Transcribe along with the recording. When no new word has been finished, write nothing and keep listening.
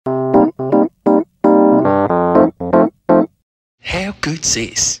good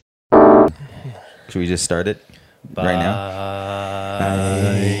sis. Should we just start it right now?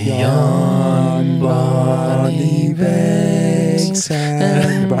 Yon Bonnie Banks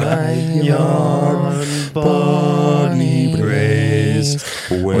and by yon Bonnie Braes,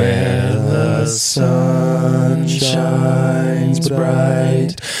 where the sun shines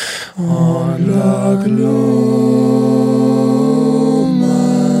bright on Loch Lomond,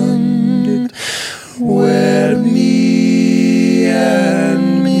 where me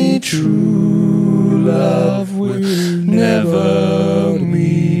and me true love will never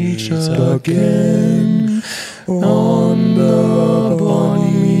meet again on the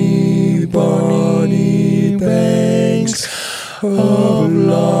bonny, bonny banks of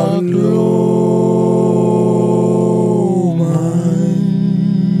Loch Lomond.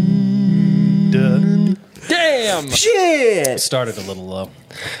 Damn! Shit! Started a little low.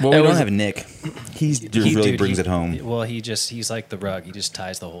 Well, we don't have Nick. He really brings it home. Well, he's like the rug. He just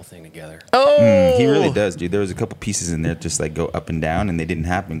ties the whole thing together. Oh! He really does, dude. There was a couple pieces in there just like go up and down, and they didn't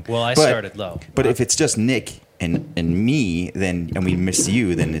happen. Well, I started low. But if it's just Nick and me, then and we miss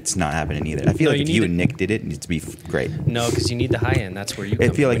you, then it's not happening either. I feel like if you and Nick did it, it needs to be great. No, because you need the high end. That's where you come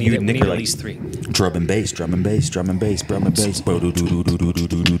I feel like in. you and Nick we are need like at least three. drum and bass, drum and bass, drum and bass, drum and bass.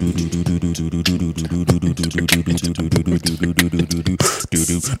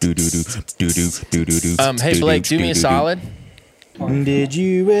 Hey Blake, do me a solid. Did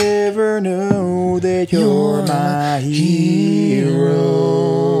you ever know that you're my hero?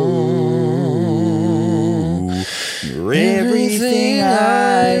 You're everything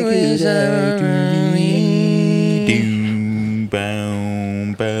I could ever need. Doom,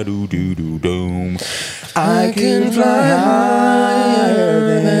 boom, ba-doo-doo-doo, doom. I can fly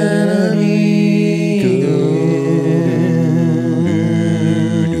higher than an eagle.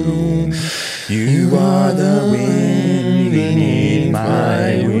 You are the wind beneath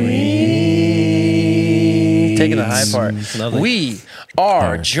my wings. Taking the high part. Lovely. We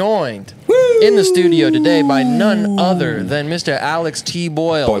are joined in the studio today by none other than Mr. Alex T.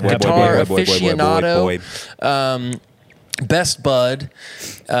 Boyle, guitar aficionado, best bud,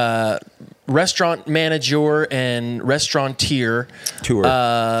 restaurant manager and restaurateur.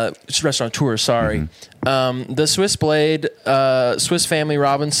 Restaurateur, sorry. The Swiss Blade, Swiss Family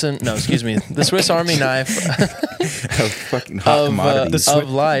Robinson, no, excuse me, the Swiss Army knife Fucking hot commodity. of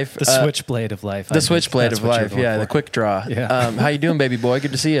life. The switchblade of life. The switchblade of life, yeah, the quick draw. Yeah. How you doing, baby boy?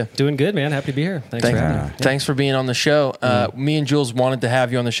 Good to see you. Doing good, man. Happy to be here. Thanks for having me. Thanks for being on the show. Me and Jules wanted to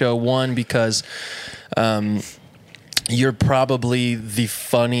have you on the show, one, because you're probably the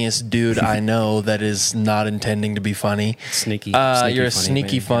funniest dude I know that is not intending to be funny. Sneaky. You're a funny,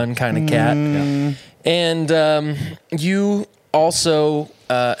 sneaky man. fun kind of cat. Yeah. And you also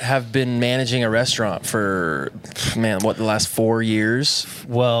have been managing a restaurant for, the last 4 years?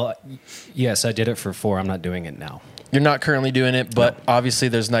 Well, yes, I did it for 4. I'm not doing it now. You're not currently doing it, but obviously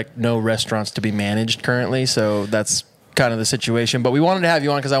there's like no restaurants to be managed currently, so that's kind of the situation. But we wanted to have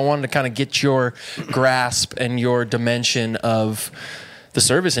you on because I wanted to kind of get your grasp and your dimension of the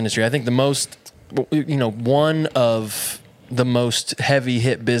service industry. I think one of the most heavy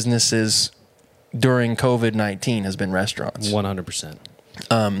hit businesses during COVID-19 has been restaurants. 100%.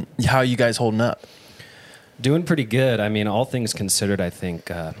 How are you guys holding up? Doing pretty good. I mean, all things considered, I think.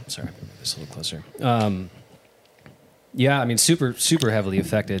 Sorry, just a little closer. Yeah, I mean, super, super heavily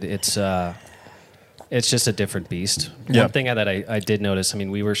affected. It's just a different beast. Yeah. One thing that I did notice, I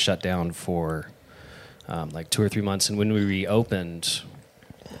mean, we were shut down for like 2 or 3 months, and when we reopened,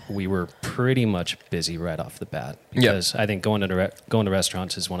 we were pretty much busy right off the bat. Because I think going to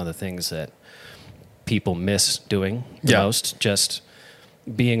restaurants is one of the things that people miss doing the most. Just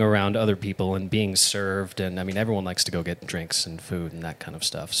being around other people and being served, and I mean, everyone likes to go get drinks and food and that kind of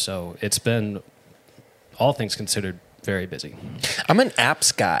stuff. So it's been, all things considered, very busy. I'm an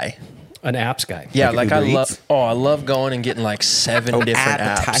apps guy. An apps guy. Yeah, Like I Uber love. Eats? I love going and getting like 7 different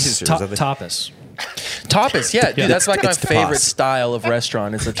apps. appetizers. Tapas. Tapas, yeah, dude, that's like my It's favorite tapas. style of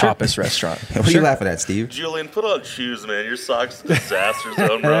restaurant. It's a tapas restaurant. What are you laughing at, Steve? Julian, put on shoes, man. Your socks are disaster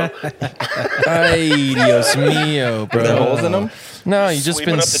zone, bro. Ay, Dios mío, bro. Are there holes in them? No, you just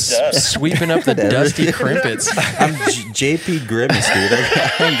Sweeping been up the dust. sweeping up the dusty crimpets. I'm JP Grimace, dude.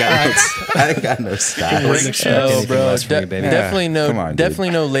 I ain't got no style. Wouldn't expect Oh, anything bro, less from you, baby. definitely no, come on, dude.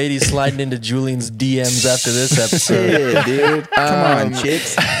 definitely no ladies sliding into Julian's DMs after this episode. Shit, dude. Come on,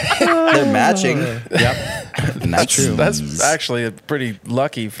 chicks. They're matching. Yep. That's true. That's actually a pretty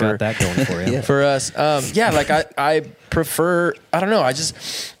lucky for Got that going for you. for us. Like I prefer. I don't know.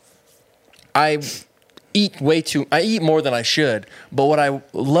 I eat more than I should. But what I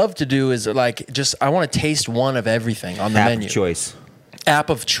love to do is like I want to taste one of everything on the App menu. choice. App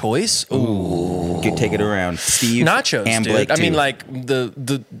of choice? Ooh. You could take it around. Steve. Nachos, and dude. Blake I mean, too. like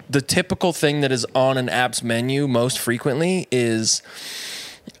the typical thing that is on an app's menu most frequently is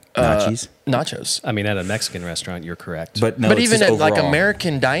nachos. I mean, at a Mexican restaurant, you're correct. But no, But it's even just at like overall.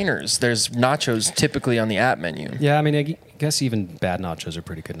 American diners, there's nachos typically on the app menu. yeah, I mean, I guess even bad nachos are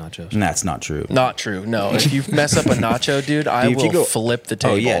pretty good nachos. That's not true. Not true. No, if you mess up a nacho, dude, I Dude, if you will go- flip the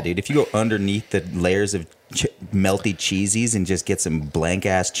table. Oh yeah, dude. If you go underneath the layers of melty cheesies and just get some blank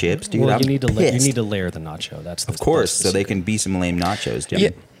ass chips, dude, Well, I'm you need to pissed. layer the nacho. That's the, Of course, that's the so they secret. can be some lame nachos,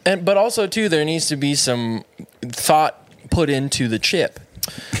 dude. Yeah, but also too, there needs to be some thought put into the chip.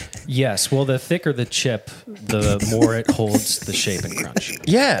 Yes. Well, the thicker the chip, the more it holds the shape and crunch.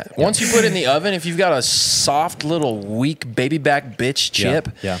 Yeah. Once you put it in the oven, if you've got a soft little weak baby back bitch chip,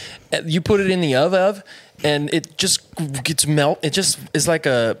 Yeah. you put it in the oven and it just gets melt. It just is like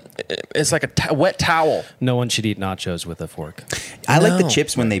a wet towel. No one should eat nachos with a fork. I like the No.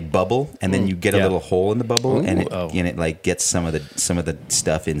 chips when they bubble and then you get a Yeah. little hole in the bubble and Oh. it like gets some of the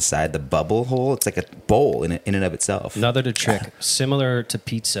stuff inside the bubble hole. It's like a bowl in and of itself. Another trick, similar to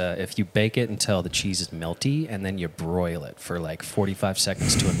pizza, if you bake it until the cheese is melty and then you broil it for like 45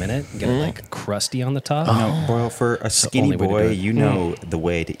 seconds to a minute and get it like crusty on the top. No, boy, for a skinny only way to do boy, it. you know the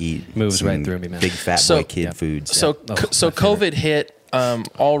way to eat. Moves some right through me, man. Big fat So- boy kid yeah. foods. So Oh, so my favorite. COVID hit.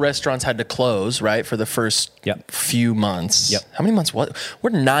 All restaurants had to close, right, for the first Yep. few months. Yep. How many months? What? We're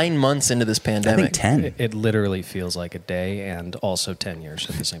 9 months into this I pandemic. think 10. It literally feels like a day and also 10 years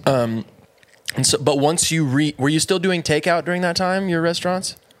at the same time. And so, but once you were you still doing takeout during that time? Your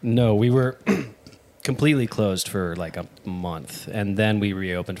restaurants? No, we were completely closed for like a month, and then we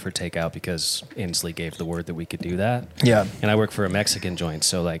reopened for takeout because Inslee gave the word that we could do that. Yeah. And I work for a Mexican joint,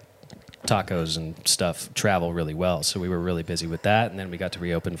 so like tacos and stuff travel really well. So we were really busy with that, and then we got to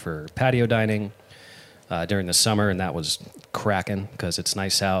reopen for patio dining during the summer, and that was cracking because it's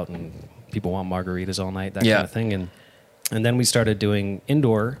nice out and people want margaritas all night, that Yeah. kind of thing. And then we started doing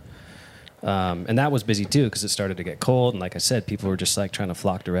indoor. And that was busy too because it started to get cold, and like I said, people were just like trying to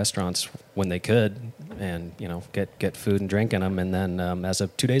flock to restaurants when they could, and get food and drink in them. And then as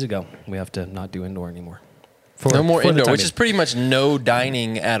of 2 days ago, we have to not do indoor anymore. No more for the indoor, time which is being. pretty much no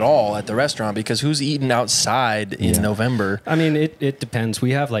dining at all at the restaurant because who's eating outside in Yeah. November? I mean, it depends.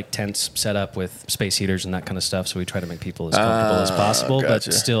 We have like tents set up with space heaters and that kind of stuff, so we try to make people as comfortable as possible. gotcha.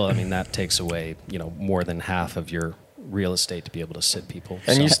 But still, I mean, that takes away more than half of your real estate to be able to sit people.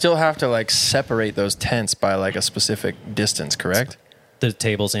 And So you still have to like separate those tents by like a specific distance, correct? the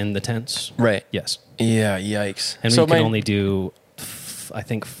tables in the tents, Right. yes, Yeah, yikes. and so we can my- only do, I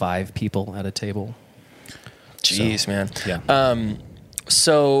think, 5 people at a table. Jeez, man. Yeah.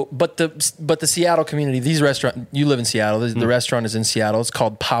 So, but the Seattle community, these restaurant, you live in Seattle. The restaurant is in Seattle. It's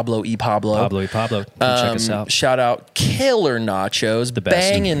called Pablo y Pablo. Pablo y Pablo. Come check us out. Shout out killer nachos, The best.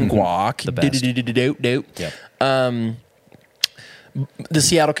 banging guac, The best. Do-do-do-do-do-do. Yep. The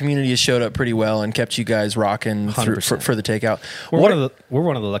Seattle community has showed up pretty well and kept you guys rocking through, 100%. for the takeout. We're What-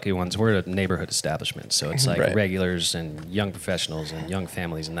 one of the lucky ones. We're a neighborhood establishment, so it's like Right. regulars and young professionals and young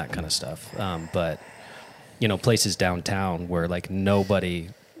families and that kind of stuff. But places downtown where like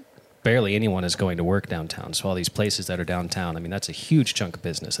barely anyone is going to work downtown. So all these places that are downtown, I mean, that's a huge chunk of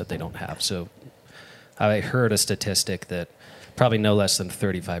business that they don't have. So I heard a statistic that probably no less than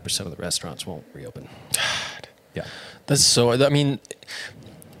 35% of the restaurants won't reopen. Yeah. That's so. I mean,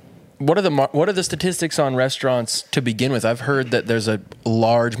 what are the statistics on restaurants to begin with? I've heard that there's a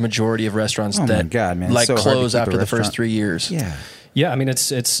large majority of restaurants Oh my that God, man. It's like so hard to close keep a after the first restaurant. 3 years. Yeah. Yeah, I mean,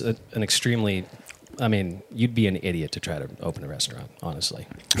 it's an extremely. I mean, you'd be an idiot to try to open a restaurant, honestly.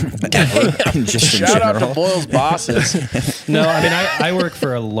 Just in Shout out to general. Boyle's bosses. No, I mean, I work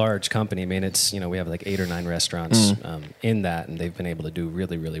for a large company. I mean, it's we have like 8 or 9 restaurants in that, and they've been able to do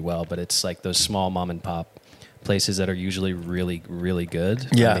really, really well. But it's like those small mom and pop places that are usually really, really good.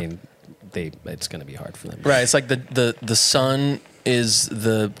 Yeah. I mean, it's going to be hard for them. Right. It's like the son is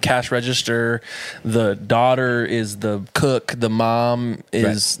the cash register, the daughter is the cook, the mom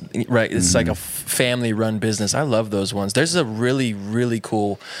is right. It's like a family run business. I love those ones. There's a really, really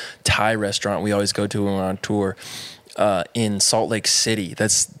cool Thai restaurant we always go to when we're on tour in Salt Lake City.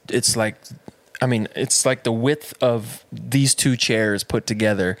 It's like the width of these 2 chairs put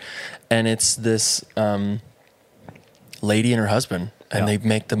together, and it's this lady and her husband. And Yeah. they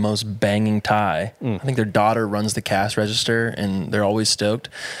make the most banging Thai. I think their daughter runs the cash register, and they're always stoked.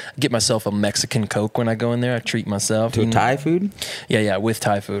 I get myself a Mexican Coke when I go in there. I treat myself. To Thai food? Yeah, with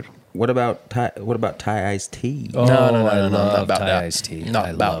Thai food. What about Thai iced tea? Oh, No, I not love about Thai that. iced tea. Not I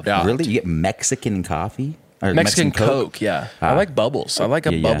about love that. Really? You get Mexican coffee? Or Mexican Coke, yeah. I like bubbles. I like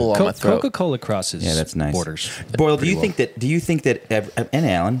a bubble on my throat. Coca-Cola crosses that's nice. borders. Boyle, do you think that, and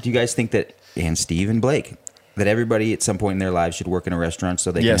Alan, do you guys think that, and Steve and Blake, that everybody at some point in their lives should work in a restaurant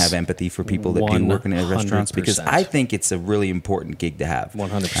so they can have empathy for people that do work in restaurants? Because I think it's a really important gig to have.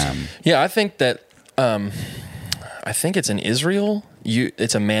 100%. Yeah, I think that, I think it's in Israel.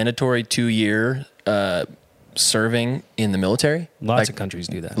 It's a mandatory 2-year serving in the military. Lots of countries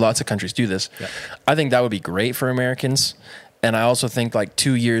do that. Lots of countries do this. Yeah. I think that would be great for Americans. And I also think like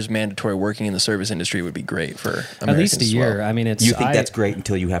 2 years mandatory working in the service industry would be great for Americans. At least a year. Well. I mean, You think that's great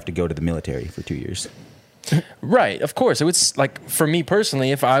until you have to go to the military for 2 years. Right. Of course. It was like, for me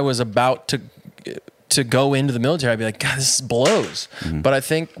personally, if I was about to go into the military, I'd be like, God, this blows. Mm-hmm. But I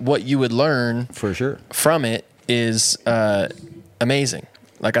think what you would learn for sure from it is amazing.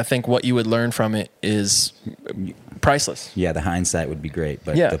 Like, I think what you would learn from it is priceless. Yeah, the hindsight would be great,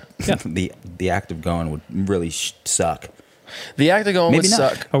 but the act of going would really suck. The act of going would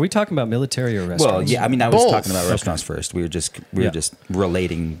suck. Are we talking about military or restaurants? Well, yeah, I mean, I was talking about restaurants first. We were just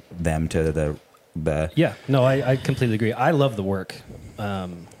relating them to the. Yeah, no, I completely agree. I love the work.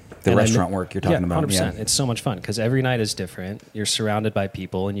 The restaurant work you're talking about. 100%. Yeah, it's so much fun because every night is different. You're surrounded by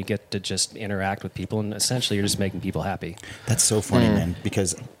people, and you get to just interact with people, and essentially, you're just making people happy. That's so funny, man.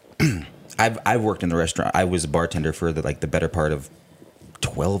 Because I've worked in the restaurant. I was a bartender for the better part of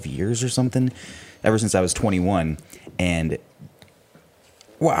 12 years or something, ever since I was 21, and.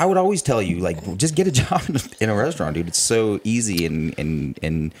 Well, I would always tell you, like, just get a job in a restaurant, dude. It's so easy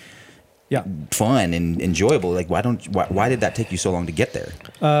and fun and enjoyable. Like, why did that take you so long to get there?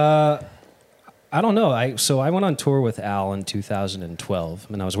 I don't know. I went on tour with Al in 2012,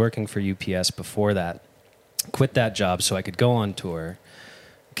 and I was working for UPS before that. Quit that job so I could go on tour.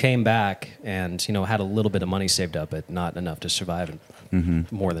 Came back and had a little bit of money saved up, but not enough to survive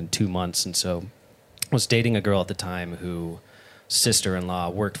more than 2 months. And so, I was dating a girl at the time who. Sister-in-law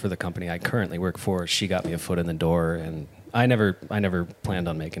worked for the company I currently work for. She got me a foot in the door, and I never planned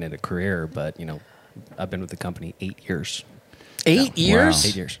on making it a career. But I've been with the company 8 years. 8 years? Wow.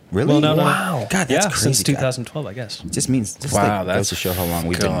 8 years. Really? Well, no. Wow. God, that's crazy. Since 2012, I guess. It just means that's goes to show how long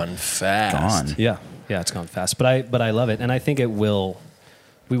we've gone fast. Gone. Yeah, it's gone fast. But I love it, and I think we will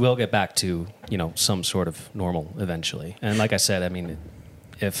get back to some sort of normal eventually. And like I said, I mean.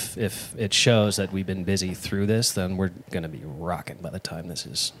 If it shows that we've been busy through this, then we're going to be rocking by the time this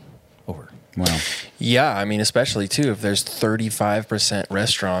is over. Wow. Yeah, I mean, especially too if there's 35%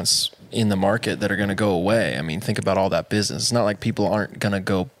 restaurants in the market that are going to go away. I mean, think about all that business. It's not like people aren't going to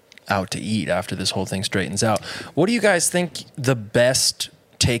go out to eat after this whole thing straightens out. What do you guys think the best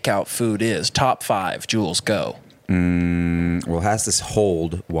takeout food is? Top 5, Jules, go. Well, it has to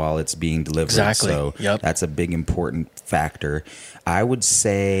hold while it's being delivered. Exactly. So that's a big important factor. I would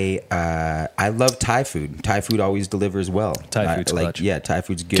say I love Thai food. Thai food always delivers well. Thai food's clutch. Yeah, Thai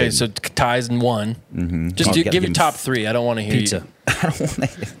food's good. Okay, so Thai's in 1. Mm-hmm. Just give your top 3. I don't want to hear pizza. I don't want to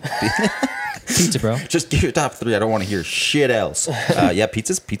hear pizza, bro. Just give your top 3. I don't want to hear shit else.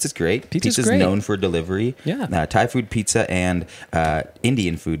 Pizza's great. Pizza's great. Known for delivery. Yeah. Thai food, pizza, and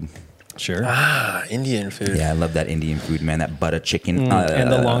Indian food. Sure. Indian food. Yeah, I love that Indian food, man. That butter chicken.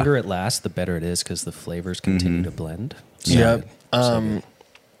 And the longer it lasts, the better it is because the flavors continue to blend. So, yep.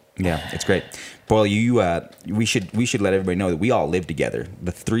 Yeah, it's great. Boyle, we should let everybody know that we all live together.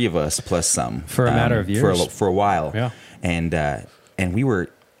 The 3 of us plus some for a matter of years, for a while. Yeah, and we were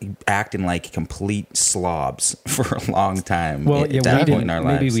acting like complete slobs for a long time. Well, at that point in our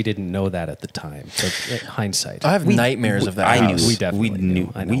lives. Maybe we didn't know that at the time. But hindsight, I have nightmares of that. I knew. We definitely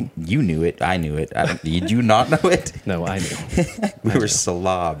knew. I know. You knew it. I knew it. Did you not know it? No, I knew. We were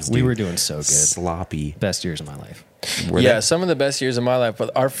slobs. Dude. We were doing so good. Sloppy. Best years of my life. Some of the best years of my life. But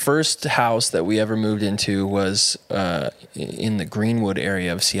our first house that we ever moved into was in the Greenwood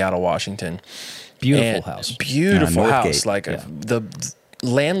area of Seattle, Washington. Beautiful house. Beautiful house. Like the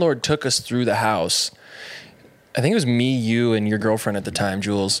landlord took us through the house. I think it was me, you, and your girlfriend at the time,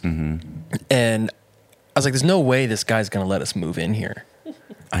 Jules. Mm-hmm. And I was like, "There's no way this guy's gonna let us move in here."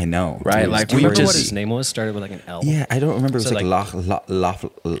 I know, right? Dude, like do you remember what his name was? Started with like an L. Yeah, I don't remember. It was like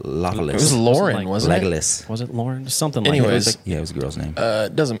It was Lauren, wasn't it? Legolas. Was it Lauren? Something like that. Yeah, it was a girl's name.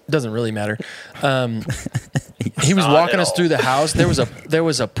 Doesn't really matter. He was walking us through the house. There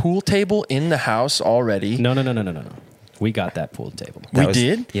was a pool table in the house already. No. We got that pool table. We was-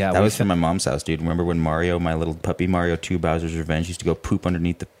 did? Yeah, that we was from my mom's house, dude. Remember when Mario, my little puppy Mario 2 Bowser's Revenge, used to go poop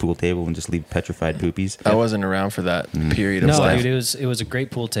underneath the pool table and just leave petrified poopies? I wasn't around for that period of No, life. dude, it was a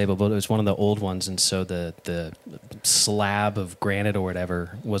great pool table, but it was one of the old ones, and so the slab of granite or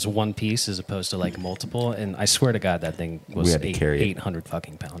whatever was one piece as opposed to like multiple. And I swear to God, that thing was had to carry it. 800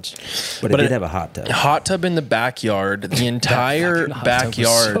 fucking pounds. But it did have a hot tub. Hot tub in the backyard. The entire fucking hot tub was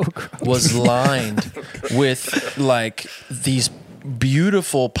backyard so gross. was lined with like these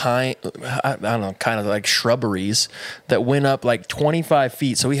beautiful pine, I don't know, kind of like shrubberies that went up like 25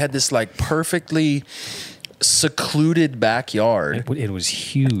 feet. So we had this like perfectly secluded backyard. It was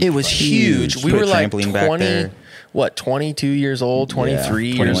huge. It was huge. We Put a were like trampoline back 20, there. what, 22 years old, 23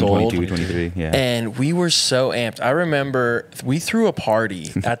 years 21, old. 22, 23, yeah. And we were so amped. I remember we threw a party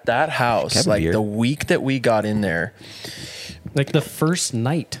at that house Have a like beer. the week that we got in there. like the first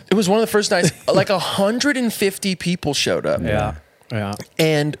night. It was one of the first nights, like 150 people showed up. Yeah.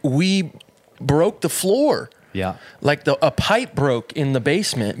 And we broke the floor. Yeah. Like a pipe broke in the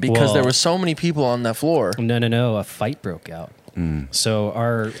basement because Whoa. there were so many people on that floor. No. A fight broke out.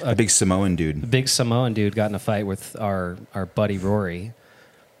 So A big Samoan dude. big Samoan dude got in a fight with our buddy Rory,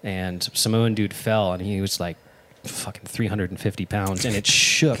 and Samoan dude fell, and he was like fucking 350 pounds, and it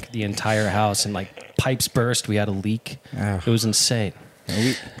shook the entire house, and like pipes burst. We had a leak. It was insane.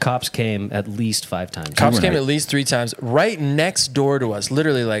 Cops came at least 5 times. Cops were came nice. at least 3 times. Right next door to us,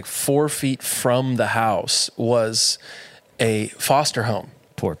 literally like 4 feet from the house, was a foster home.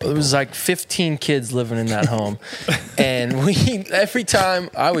 Poor people. It was like 15 kids living in that home. And every time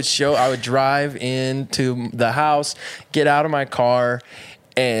I would drive into the house, get out of my car,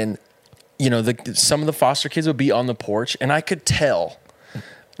 and some of the foster kids would be on the porch, and I could tell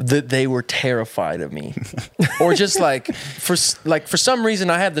that they were terrified of me, or just like for some reason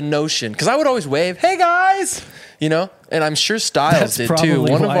I had the notion, because I would always wave, "Hey guys," and I'm sure Styles That's did too.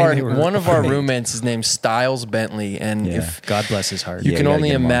 probably why they were One of our afraid. roommates is named Styles Bentley, and Yeah. if God bless his heart. you Yeah, can you gotta only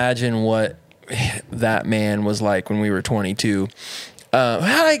get him on. imagine what that man was like when we were 22.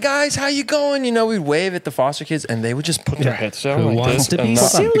 Hi guys, how you going? We'd wave at the foster kids, and they would just put their heads down. Who like wants this, to be and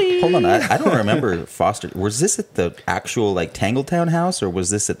not- silly? Hold on, I don't remember foster. Was this at the actual like Tangletown house, or was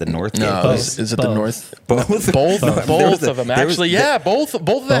this at the North Gate? No, place? is it the Both. north? Both. Both There was of them there was actually. Yeah, both of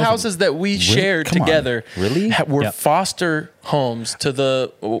the houses that we shared Come on. together Really? were Yep. foster homes.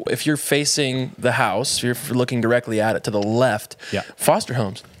 If you're facing the house, if you're looking directly at it to the left, Yeah. foster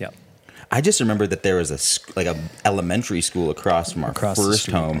homes. Yeah. I just remember that there was a elementary school across from our Across the first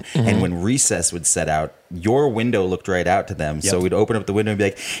street. home, Mm-hmm. and when recess would set out, your window looked right out to them. So Yep. we'd open up the window and be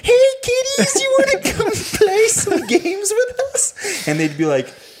like, "Hey, kiddies, you want to come play some games with us?" And they'd be like,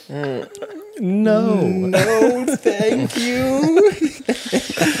 "No, thank you."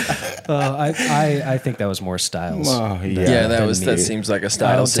 I think that was more Styles. Oh, yeah. Yeah, than that me. seems like a I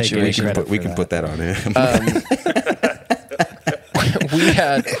style don't take any situation. credit. We for can that. put that on him.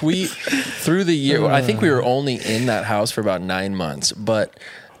 we through the year, I think we were only in that house for about 9 months, but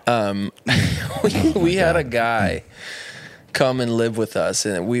we had a guy come and live with us,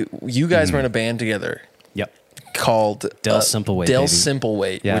 and you guys were in a band together Yep. called Del Simpleweight, Del baby.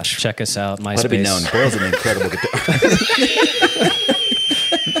 Simpleweight, Yeah. which Check us out. Let it be known, MySpace. Boyle's an incredible guitar.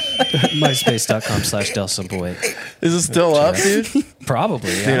 MySpace.com/Del Simpleweight. is it still up, dude?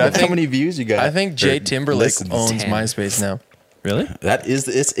 Probably. Yeah. Dude, I How think- many views you got? I think Jay Or Timberlake listens? owns 10. MySpace now. Really? This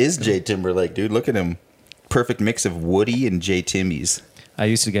is Jay Timberlake, dude. Look at him. Perfect mix of Woody and Jay Timmy's. I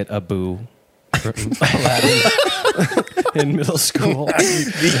used to get a boo from Aladdin in middle school.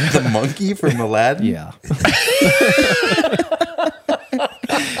 The monkey from Aladdin? Yeah.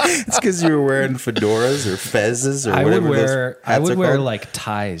 It's because you were wearing fedoras or fezzes or I whatever would those wear hats are called. like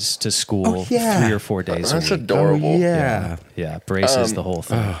ties to school Oh, yeah. 3 or 4 days That's a week. adorable. Oh, yeah. Yeah, braces, the whole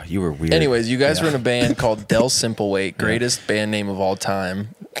thing. Oh, you were weird. Anyways, you guys Yeah. were in a band called Del Simpleweight, greatest band name of all time.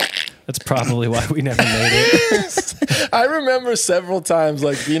 That's probably why we never made it. I remember several times,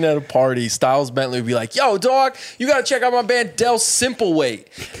 like being at a party, Styles Bentley would be like, "Yo, dog, you got to check out my band, Del Simpleweight,"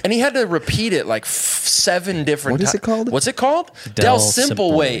 and he had to repeat it like 7 different What is it called? What's it called? Del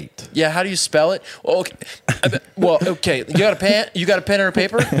Simpleweight. Simpleweight. Yeah, how do you spell it? Well, okay. You got a pen? You got a pen or a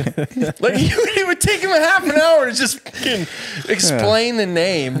paper? Like it would take him a half an hour to just fucking explain the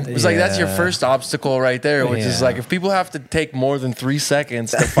name. It was like that's your Yeah. first obstacle right there, which is Yeah. like if people have to take more than 3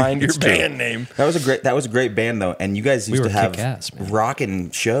 seconds to find your true. band name. That was a great band though, and you guys used were to have kick-ass, man.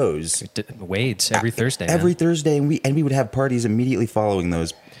 rockin' shows Wade's every Thursday. man. every Thursday, and we would have parties immediately following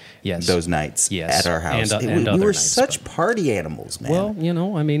those Yes. those nights Yes. at our house. And we other were nights, such party animals, man.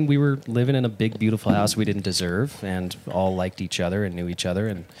 Well, I mean, we were living in a big, beautiful house we didn't deserve, and all liked each other and knew each other,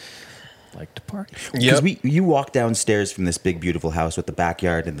 and like to party. Because you walk downstairs from this big, beautiful house with the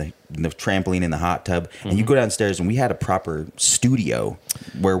backyard and the trampoline and the hot tub, and you go downstairs, and we had a proper studio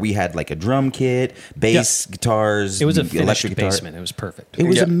where we had like a drum kit, bass guitars. It was a electric finished guitar. basement. It was perfect. It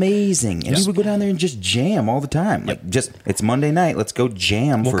was amazing, and we would go down there and just jam all the time. Like, just it's Monday night, let's go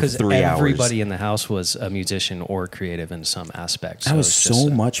jam for 3 hours. Everybody in the house was a musician or creative in some aspect. That was so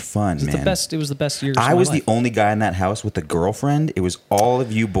much fun, man. It was the best years. I of my was life. the only guy in that house with a girlfriend. It was all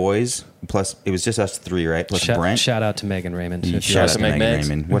of you boys, plus it was just us three, right? Plus Brent. Shout out to Megan Raymond. if Shout you're out to listening. Megan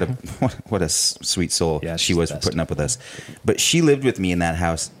Raymond. What a sweet soul Yeah, she she's was the for best. putting up with us. But she lived with me in that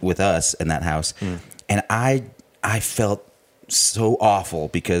house, with us in that house, and I felt so awful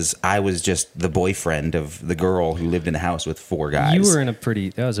because I was just the boyfriend of the girl who lived in the house with 4 guys. You were in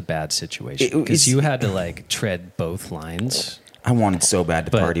that was a bad situation because you had to like tread both lines. I wanted so bad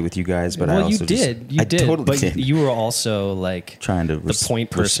to But- party with you guys, but well, I also you did. I totally but did. you were also like Trying to the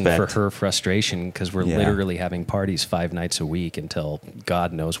point person respect. for her frustration because we're Yeah. literally having parties 5 nights a week until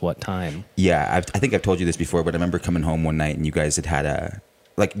God knows what time. Yeah, I think I've told you this before, but I remember coming home one night and you guys had a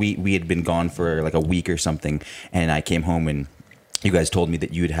like we had been gone for like a week or something, and I came home and you guys told me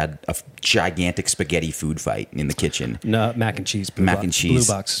that you had a gigantic spaghetti food fight in the kitchen. No, mac and cheese. Mac and cheese,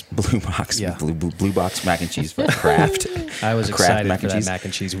 Blue box. Yeah. blue box mac and cheese for Kraft. I was Kraft excited mac for and that cheese. mac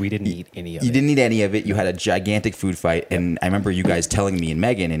and cheese. We didn't eat any of You it. didn't eat any of it. You had a gigantic food fight, and I remember you guys telling me and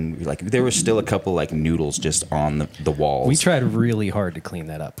Megan, and like there was still a couple like noodles just on the walls. We tried really hard to clean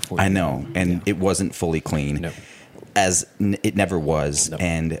that up. Before I know, and it wasn't fully clean, No. as it never was. No.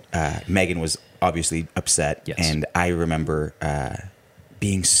 And Megan was obviously upset, Yes. and I remember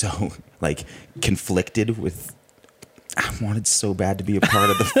being so like conflicted with. I wanted so bad to be a part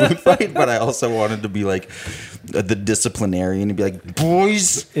of the food fight, but I also wanted to be like the disciplinarian and be like,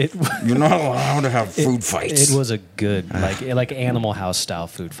 boys, you're not allowed to have food fights. It was a good like Animal House style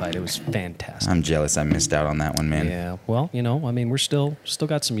food fight. It was fantastic. I'm jealous I missed out on that one, man. Yeah. Well, I mean, we're still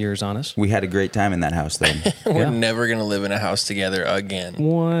got some years on us. We had a great time in that house, though. We're Yeah. never gonna live in a house together again.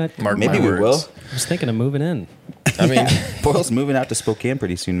 What? Mark Maybe my we will. words. I was thinking of moving in. I mean, Boyle's moving out to Spokane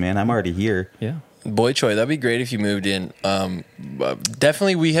pretty soon, man. I'm already here. Yeah. boy, Troy, that'd be great if you moved in.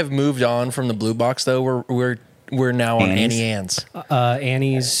 Definitely, we have moved on from the blue box though. We're now on Annie's? Annie Ann's.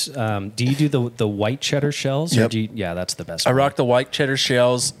 Annie's. Do you do the white cheddar shells? Or Yep. yeah, that's the best. I one. rock the white cheddar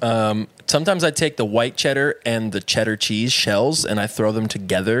shells. Sometimes I take the white cheddar and the cheddar cheese shells and I throw them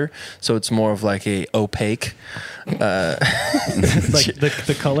together, so it's more of like a opaque. like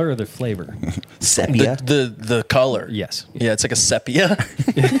the color or the flavor. Sepia. The color. Yes. Yeah, it's like a sepia.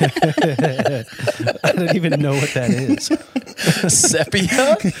 I don't even know what that is.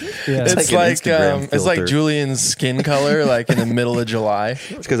 Sepia. Yeah. It's like an like Instagram it's like filter. Julian's skin color, like in the middle of July. It's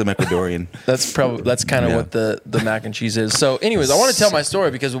because I'm Ecuadorian. That's kind of Yeah. what the mac and cheese is. So, anyways, I want to tell my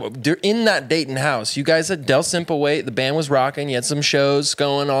story because in that Dayton house, you guys had Del Simpleweight, the band was rocking. You had some shows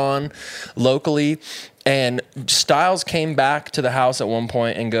going on locally, and Styles came back to the house at one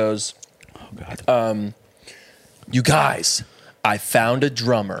point and goes, Oh God. "You guys, I found a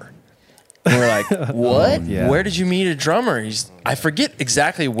drummer." And we're like, "What? yeah. Where did you meet a drummer?" I forget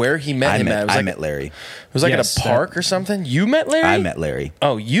exactly where he met him at. It was I like, met Larry. It was like Yes, at a park or something. You met Larry? I met Larry.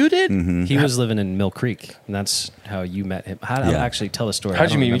 Oh, you did? He was living in Mill Creek, and that's how you met him. How Yeah. actually tell the story? How'd I you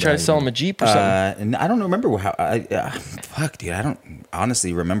don't meet him? You remember tried how to sell him a Jeep or something? And I don't remember how. Fuck, dude. I don't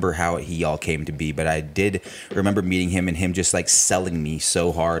honestly remember how he all came to be, but I did remember meeting him and him just like selling me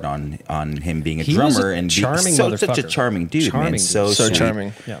so hard on him being a He was drummer a and charming such a motherfucker. charming dude, Charming man. dude. So So sweet.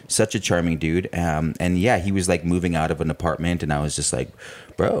 charming. Yeah. Such a charming dude. And yeah, he was like moving out of an apartment, and I was just like,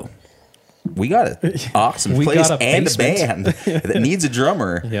 bro. We got an awesome We place got a and a basement. band that needs a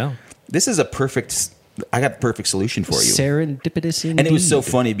drummer. Yeah. This is a perfect. I got the perfect solution for you. Serendipitous indeed. And it was so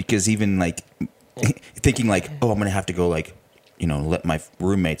funny because even like thinking like, oh, I'm gonna have to go like, let my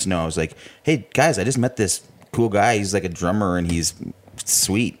roommates know. I was like, hey guys, I just met this cool guy. He's like a drummer and he's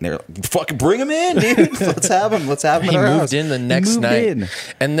sweet. And they're like, fucking bring him in, dude. Let's have him. Let's have him. He in our moved house. in the He next moved night. in.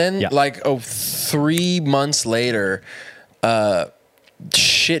 And then, Yeah. 3 months later,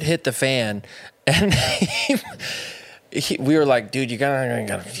 shit hit the fan. And we were like, dude, you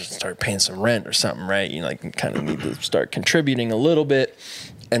gotta start paying some rent or something, right? You kind of need to start contributing a little bit.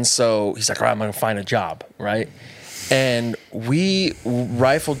 And so he's like, all right, I'm gonna find a job, right? And we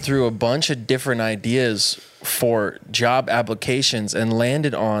rifled through a bunch of different ideas for job applications and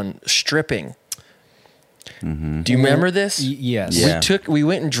landed on stripping. Do you remember this? yes. Yeah. We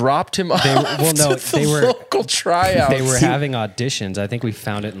went and dropped him off to the local tryouts. They were having auditions. I think we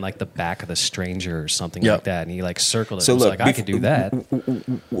found it in like the back of The Stranger or something Yep. like that. And he like circled it. So and was look, like, I could do that.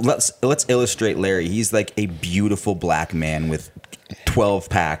 Let's illustrate Larry. He's like a beautiful black man with 12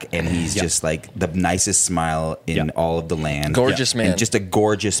 pack, and he's just like the nicest smile in all of the land. Gorgeous man. And just a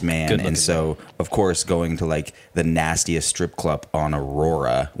gorgeous man. Good-looking And so, of course, going to like the nastiest strip club on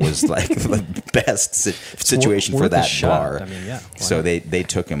Aurora was like the best situation for worth a that shot. bar. I mean, yeah, why So not? they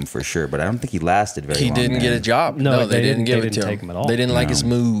took him for sure, but I don't think he lasted very He long. didn't get a job. No, they didn't give they it to didn't him. take him at all. They didn't like No. his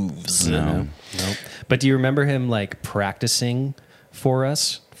moves. No. Nope. But do you remember him like practicing for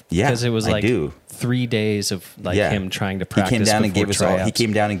us? Yeah, because it was I like do. 3 days of like him trying to practice. He came down and before gave us all. He tryouts.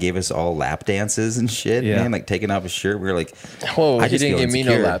 came down and gave us all lap dances and shit. Yeah. Man, like taking off his shirt. We were like, Whoa, I he just didn't feel give me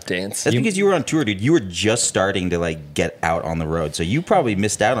no insecure. lap dance. That's because you were on tour, dude. You were just starting to like get out on the road, so you probably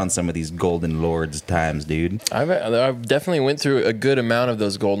missed out on some of these Golden Lords times, dude. I've definitely went through a good amount of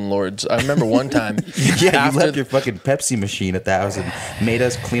those Golden Lords. I remember one time. Yeah, you left your fucking Pepsi machine at the house and made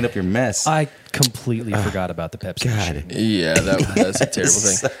us clean up your mess. I completely forgot about the Pepsi. machine. God, Yeah, that's a terrible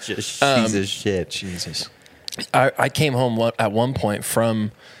thing. such a piece of shit. Jesus. I came home at one point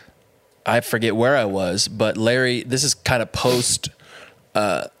from, I forget where I was, but Larry, this is kind of post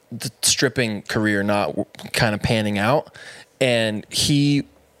the stripping career not kind of panning out. And he,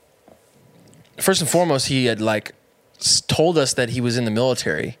 first and foremost, he had like told us that he was in the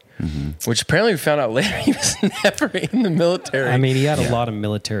military, which apparently we found out later he was never in the military. I mean, he had a lot of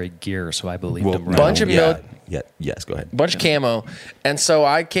military gear, so I believed him. Right bunch away. of yes, go ahead. bunch of camo. And so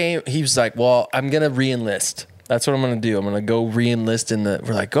I came, he was like, well, I'm going to re-enlist. That's what I'm going to do. I'm going to go re-enlist in the,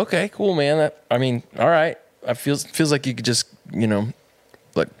 we're like, okay, cool, man. I mean, all right. It feels like you could just,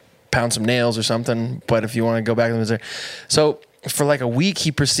 like pound some nails or something. But if you want to go back to the military. So for like a week,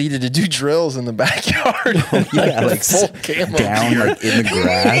 he proceeded to do drills in the backyard. Yeah, like full camo down gear. like in the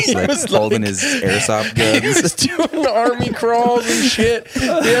grass, like was holding like- his airsoft He was guns. doing army crawls and shit. He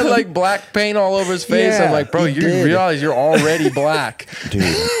had like black paint all over his face. Yeah, I'm like, bro, he you did. realize you're already black.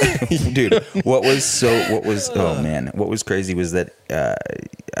 Dude, what was crazy was that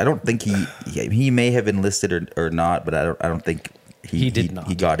I don't think he may have enlisted or not, but I don't think He did not.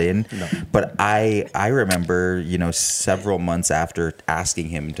 He got in. No. But I remember, several months after asking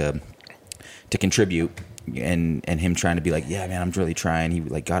him to contribute and him trying to be like, yeah, man, I'm really trying. He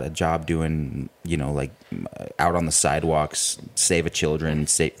like got a job doing, like out on the sidewalks, save the children.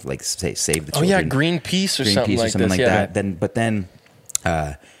 Save the children. Oh yeah, Greenpeace or something like this. Yeah. Then,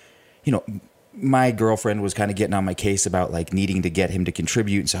 my girlfriend was kind of getting on my case about like needing to get him to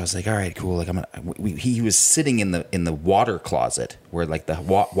contribute, and so I was like, all right, cool. Like he was sitting in the water closet where like the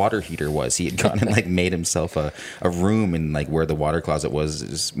water heater was. He had gone and like made himself a room in like where the water closet was. It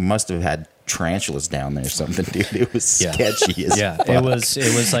just must have had tarantulas down there or something, dude. It was sketchy as fuck.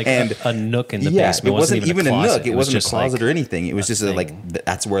 it was like a nook in the basement. It wasn't even a closet. nook. It wasn't a just closet like or anything. It was just thing. like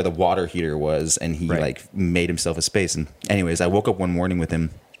that's where the water heater was, and he like made himself a space. And anyways, I woke up one morning with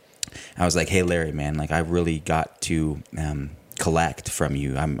him. I was like, "Hey, Larry, man, like I really got to collect from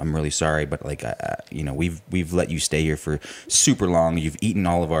you. I'm really sorry, but like we've let you stay here for super long. You've eaten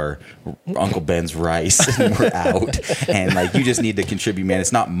all of our Uncle Ben's rice, and we're out. And like you just need to contribute, man.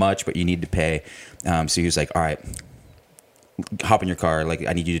 It's not much, but you need to pay." So he was like, "All right, hop in your car. Like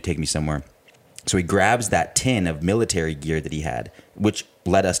I need you to take me somewhere." So he grabs that tin of military gear that he had, which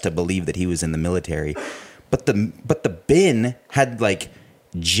led us to believe that he was in the military. But the bin had like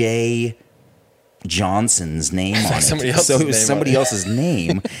J. Johnson's name on it. Somebody else's So it was name somebody on it. else's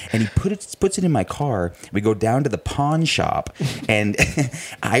name, and he puts it in my car. We go down to the pawn shop, and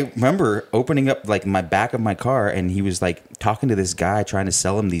I remember opening up like my back of my car, and he was like talking to this guy trying to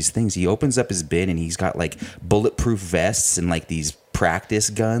sell him these things. He opens up his bin, and he's got like bulletproof vests and like these practice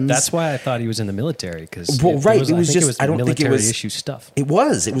guns. That's why I thought he was in the military because Well, right, it was just- I don't think it military was- issue stuff. It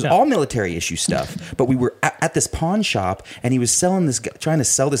was Yeah. all military issue stuff. But we were at this pawn shop, and he was selling this, trying to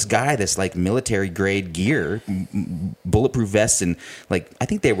sell this guy this like military grade gear, bulletproof vests, and like I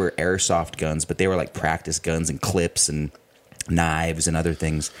think they were airsoft guns, but they were like practice guns and clips and knives and other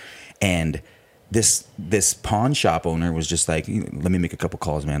things. And this pawn shop owner was just like, "Let me make a couple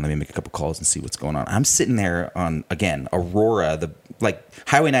calls, man. Let me make a couple calls and see what's going on." I'm sitting there on, again, Aurora, like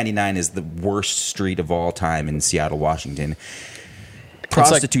Highway 99 is the worst street of all time in Seattle, Washington.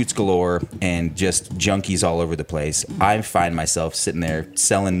 Prostitutes galore and just junkies all over the place. I find myself sitting there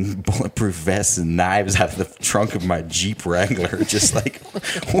selling bulletproof vests and knives out of the trunk of my Jeep Wrangler, just like,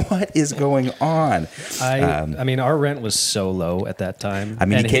 what is going on? I mean, our rent was so low at that time. I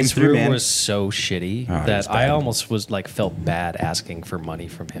mean, he and came his through, room man. was so shitty it was that I bad. almost was like felt bad asking for money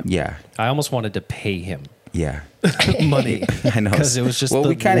from him. Yeah. I almost wanted to pay him Yeah. money. I know. Because it was just well, the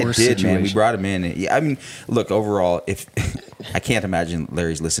we kind of worst did, man. We situation. brought him in. Yeah, I mean, look, overall, if I can't imagine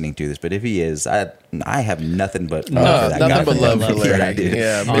Larry's listening to this, but if he is, I have nothing but love for that nothing guy. but love for Larry. Yeah, dude.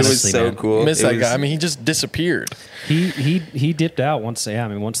 Yeah, it honestly, was so man. cool. Miss It that was- guy. I mean, he just disappeared. He dipped out once. Yeah, I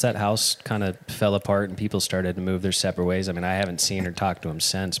mean, once that house kind of fell apart and people started to move their separate ways. I mean, I haven't seen or talked to him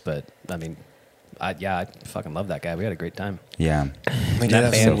since, but I mean, I fucking love that guy. We had a great time. Yeah. We did That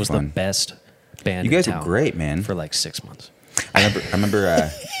have band so was fun. the best band. You guys in were town great, man. for like 6 months. I remember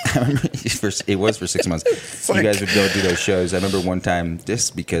it was for 6 months. You guys would go do those shows. I remember one time,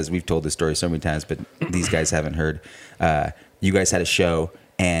 just because we've told this story so many times, but these guys haven't heard. You guys had a show,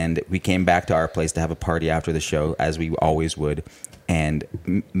 and we came back to our place to have a party after the show, as we always would. And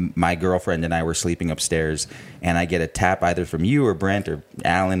my girlfriend and I were sleeping upstairs, and I get a tap either from you or Brent or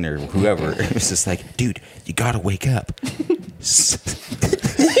Alan or whoever. It was just like, dude, you gotta wake up.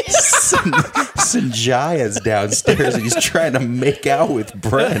 Sanjaya's downstairs and he's trying to make out with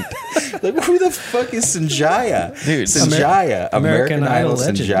Brent. Like, who the fuck is Sanjaya? Dude, Sanjaya, American Idol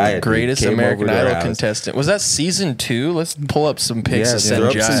legend, Sanjaya. dude. Greatest came American over to our Idol house. contestant. Was that season 2? Let's pull up some pics Yeah, of throw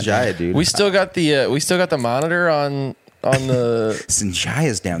up Sanjaya. Sanjaya, dude. We still got the monitor on the.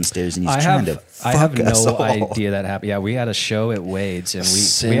 Sanjaya's downstairs and he's I trying have to fuck I have us no all. idea that happened. Yeah, we had a show at Wade's,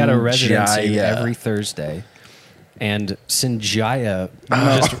 and we had a residency Sanjaya. every Thursday. And Sanjaya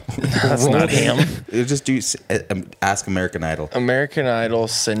That's rolled not in. him. It'll just do ask American Idol. American Idol Go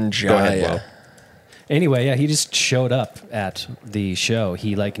ahead, Sanjaya. Will. Anyway, yeah, he just showed up at the show.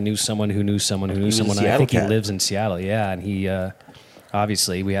 He like knew someone who knew someone who knew was a someone. I Seattle think cat. he lives in Seattle. Yeah, and he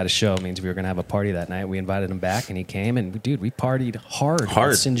obviously we had a show. It means we were gonna have a party that night. We invited him back, and he came. And dude, we partied hard. Hard.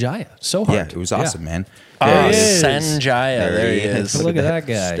 with Sanjaya, so hard. Yeah, it was awesome, man. Oh, There he is. Sanjaya. There he is. Look at that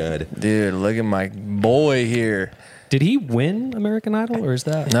guy. Stud. Dude, look at my boy here. Did he win American Idol, or is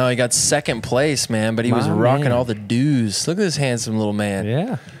that? No, he got second place, man, but he was My rocking man. all the dues. Look at this handsome little man.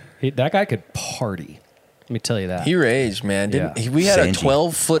 Yeah, that guy could party. Let me tell you that. He raged, man. Didn't Yeah. we had a Sanji.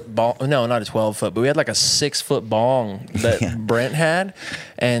 12-foot bong? No, not a 12-foot, but we had like a 6-foot bong that Yeah. Brent had,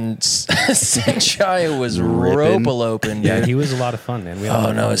 and Sanjaya was Ripping. rope open, yeah, dude. he was a lot of fun, man. We had a lot Oh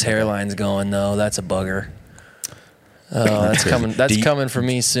of no, fun. his hairline's going though. That's a bugger. Oh, that's coming. That's Do you- coming for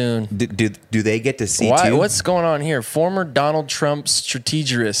me soon. Do they get to see Why? too? What's going on here? Former Donald Trump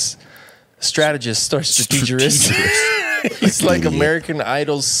strategist or strategist. He's like Idiot. American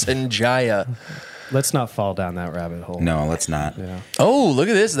Idol Sanjaya. Let's not fall down that rabbit hole. No, let's not. Yeah. Oh, look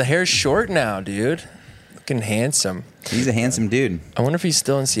at this. The hair's short now, dude. Looking handsome. He's a handsome dude. I wonder if he's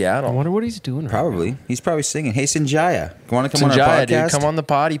still in I Seattle. wonder what he's doing. Right Probably. He's probably singing. Hey, Sanjaya, want to come on our Sanjaya, podcast? dude, come on the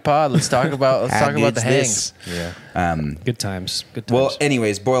potty pod. Let's talk about How the good's hangs. this? now. Yeah. Good times. Good times. Well,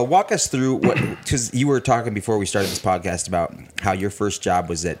 anyways, Boyle, walk us through what, because you were talking before we started this podcast about how your first job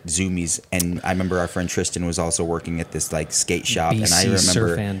was at Zoomies, and I remember our friend Tristan was also working at this like skate shop, and I BC Surf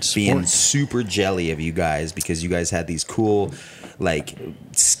remember and being Sports. super jelly of you guys because you guys had these cool like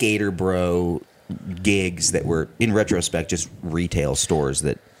skater bro gigs that were in retrospect just retail stores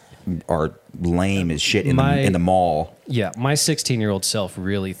that are lame as shit in the mall. yeah, my 16-year-old self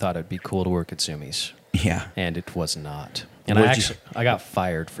really thought it'd be cool to work at Zoomies, Yeah. and it was not. And What'd you- I got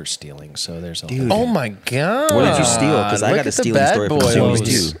fired for stealing. So there's a Dude. Oh my god! What did you steal? Because I Look got a at the stealing bad story from boy. Zoomies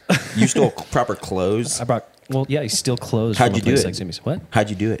Clothes. too. You stole proper clothes. I brought. Well, yeah, he steal clothes. How'd from you a do place it? Like Zoomies. What? How'd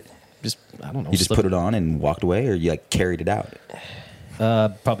you do it? Just I don't know. You just put it on and walked away, or you like carried it out?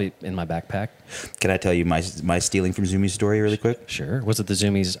 Probably in my backpack. Can I tell you my stealing from Zoomies story really quick? Sure. Was it the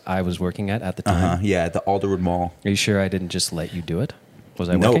Zoomies I was working at the time? Yeah, at the Alderwood Mall. Are you sure I didn't just let you do it? Was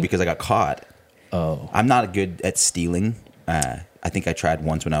I No, working? because I got caught. Oh. I'm not good at stealing. I think I tried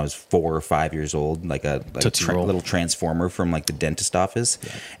once when I was 4 or 5 years old, like a Tootsie Roll. little transformer from like the dentist office,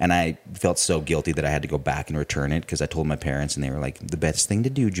 and I felt so guilty that I had to go back and return it because I told my parents, and they were like, "The best thing to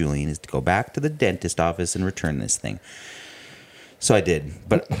do, Julian, is to go back to the dentist office and return this thing." So I did.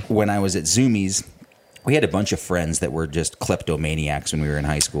 But when I was at Zoomies, we had a bunch of friends that were just kleptomaniacs when we were in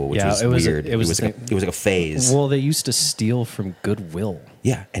high school, which Yeah, was it was- weird. it was like it was like a phase. Well, they used to steal from Goodwill.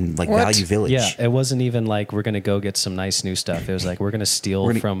 Yeah, and like What? Value Village. Yeah, it wasn't even like we're gonna go get some nice new stuff. It was like we're gonna steal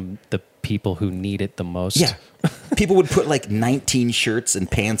We're gonna- from the people who need it the most. Yeah. People would put like 19 shirts and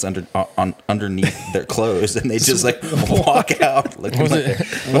pants underneath their clothes, and they just like walk out. Like, Was it?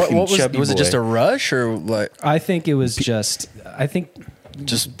 What was? chubby Was it just boy. a rush or like? I think it was just. I think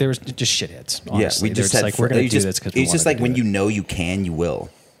just there was just shitheads. Honestly. Yeah, we They're just had like we're gonna do this because it's just like when you know you can, you will.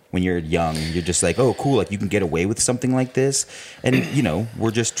 When you're young, you're just like, oh, cool, like you can get away with something like this, and you know,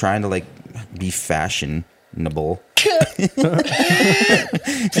 we're just trying to like be fashionable.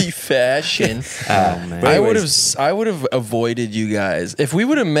 The fashion. But I anyways, would have avoided you guys if we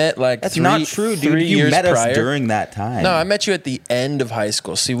would have met like That's not true, dude. 3 You years met prior. us during that time. No, I met you at the end of high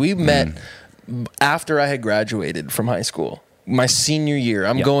school. See, we met after I had graduated from high school. My senior year.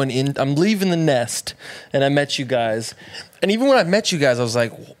 I'm leaving the nest, and I met you guys. And even when I met you guys, I was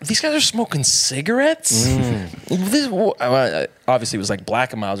like, these guys are smoking cigarettes? Obviously, it was like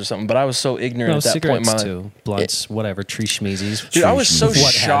Black and Miles or something, but I was so ignorant at that point in my life. Too. Blunts, whatever, tree schmeezies. Dude, I was so What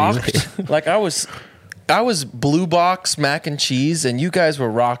have you. shocked. Like, I was Blue Box mac and cheese, and you guys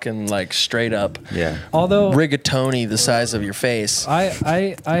were rocking like straight up Yeah. Although rigatoni the size of your face.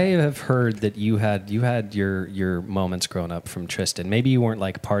 I have heard that you had your moments growing up from Tristan. Maybe you weren't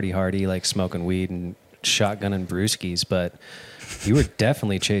like party hardy, like smoking weed and shotgun and brewskis, but you were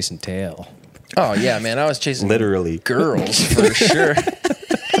definitely chasing tail. Oh yeah, man! I was chasing Literally. girls for sure.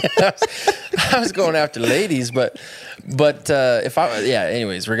 I was going after ladies, but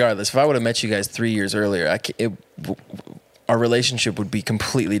anyways, regardless, if I would have met you guys 3 years earlier, our relationship would be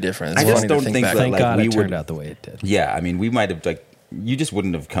completely different. It's I just funny to don't think back. that, Thank like, God we it turned would- out the way it did. Yeah, I mean, we might have like you just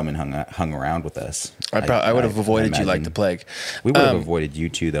wouldn't have come and hung around with us. I would have avoided you like imagine. the plague. We would have avoided you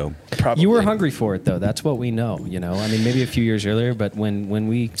too, though. Probably. You were hungry for it, though. That's what we know. You know, I mean, maybe a few years earlier, but when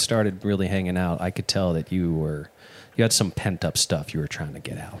we started really hanging out, I could tell that you had some pent up stuff you were trying to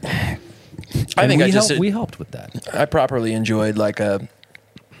get out. I think we helped with that. I properly enjoyed like a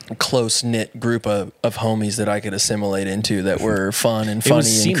close knit group of homies that I could assimilate into that were fun and It was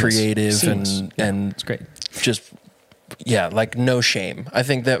funny and seamless. creative Seamless. and It's great. just like no shame. I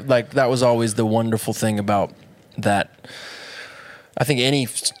think that that was always the wonderful thing about that. I think any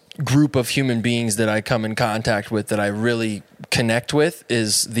group of human beings that I come in contact with that I really connect with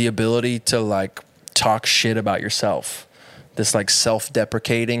is the ability to like talk shit about yourself. This like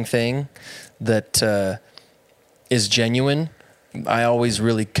self-deprecating thing that is genuine. I always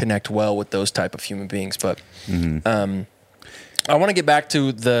really connect well with those type of human beings, but I want to get back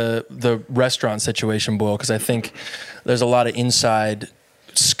to the restaurant situation, Boyle, because I think there's a lot of inside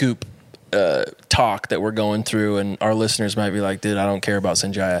scoop talk that we're going through, and our listeners might be like, dude, I don't care about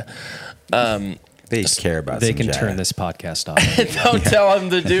Sanjaya. They care about. They can Sanjaya. turn this podcast off. Don't tell them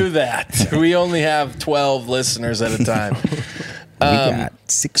to do that. We only have 12 listeners at a time. We got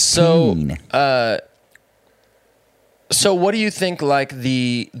 16. So what do you think like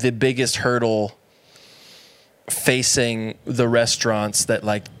the biggest hurdle facing the restaurants that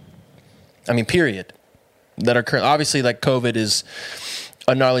like, I mean, period, that are current? Obviously like COVID is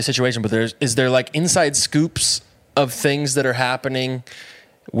a gnarly situation, but is there like inside scoops of things that are happening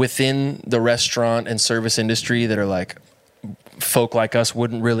within the restaurant and service industry that are like folk like us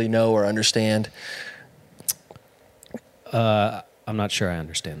wouldn't really know or understand? I'm not sure I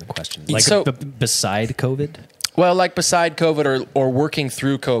understand the question. Like So- beside COVID? Well, like beside COVID or working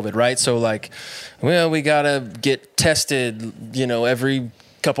through COVID, right? So like, well, we gotta get tested, every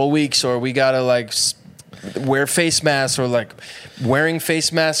couple of weeks, or we gotta like wear face masks, or like wearing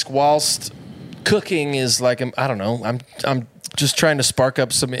face masks whilst cooking is like, I don't know. I'm just trying to spark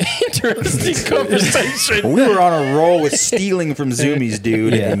up some interesting conversation. We were on a roll with stealing from Zoomies,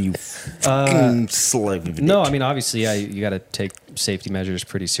 dude, Yeah. and you fucking slaved No, it. I mean, obviously, you got to take safety measures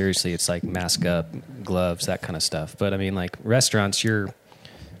pretty seriously. It's like mask up, gloves, that kind of stuff. But I mean, like restaurants, you're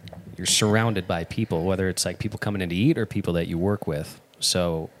surrounded by people, whether it's like people coming in to eat or people that you work with.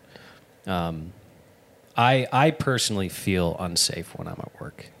 So, I personally feel unsafe when I'm at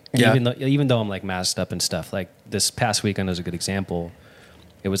work. Yeah. Even though I'm like masked up and stuff. Like this past weekend was a good example.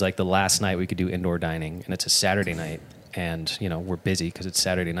 It was like the last night we could do indoor dining, and it's a Saturday night, and we're busy because it's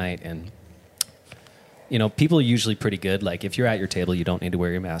Saturday night, and people are usually pretty good. Like if you're at your table, you don't need to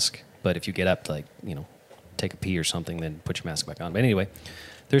wear your mask, but if you get up to like take a pee or something, then put your mask back on. But anyway,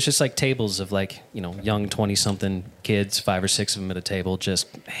 there's just like tables of like young 20-something kids, 5 or 6 of them at a table,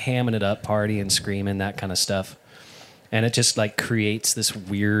 just hamming it up, partying, screaming, that kind of stuff. And it just like creates this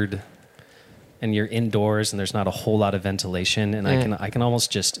weird, and you're indoors and there's not a whole lot of ventilation, and I can almost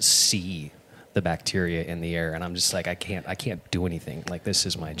just see the bacteria in the air, and I'm just like I can't do anything. Like this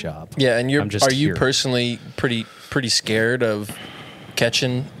is my job. Yeah, and I'm just are you here. personally pretty scared of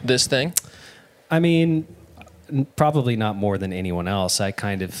catching this thing? I mean, probably not more than anyone else. I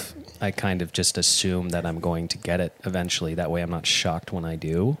kind of just assume that I'm going to get it eventually. That way I'm not shocked when I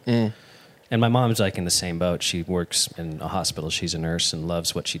do. And my mom's like in the same boat. She works in a hospital. She's a nurse and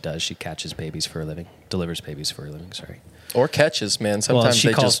loves what she does. She catches babies for a living, delivers babies for a living, sorry. Or catches, man. Sometimes she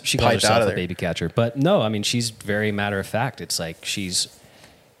they calls just pipe herself out of a there. baby catcher. But no, I mean, she's very matter of fact. It's like she's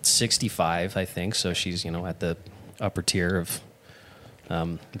 65, I think. So she's, at the upper tier of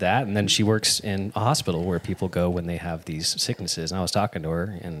that, and then she works in a hospital where people go when they have these sicknesses. And I was talking to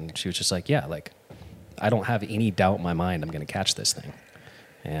her, and she was just like, yeah, like, I don't have any doubt in my mind I'm going to catch this thing.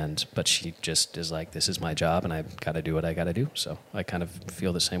 But she just is like, this is my job, and I've got to do what I got to do. So I kind of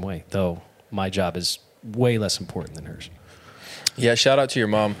feel the same way, though my job is way less important than hers. Yeah, shout out to your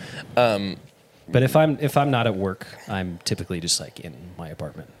mom. But if I'm not at work, I'm typically just like in my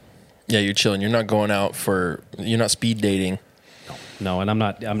apartment. Yeah, you're chilling. You're not going out you're not speed dating. No, and I'm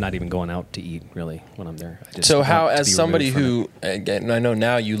not even going out to eat really when I'm there. I just So want how, to as be somebody removed from who, again, I know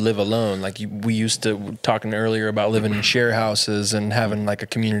now you live alone, like we used to talking earlier about living in share houses and having like a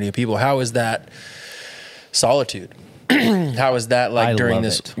community of people. How is that solitude? How is that like I during love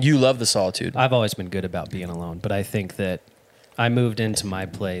this? it. You love the solitude. I've always been good about being alone, but I think that I moved into my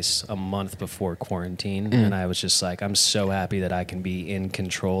place a month before quarantine, and I was just like, I'm so happy that I can be in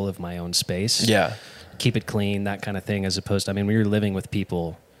control of my own space. Yeah, Keep it clean, that kind of thing, as opposed to, I mean, when you're living with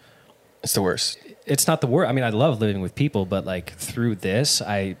people, it's the worst. it's not the worst. I mean, I love living with people, but like through this,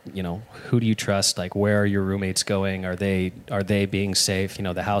 who do you trust? Like, where are your roommates going? Are they being safe?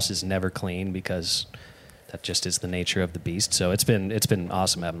 The house is never clean because that just is the nature of the beast. So it's been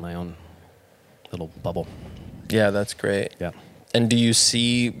awesome having my own little bubble. Yeah, that's great. Yeah. And do you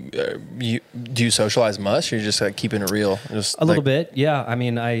see, do you socialize much, or you're just like keeping it real? Just A little bit, yeah. I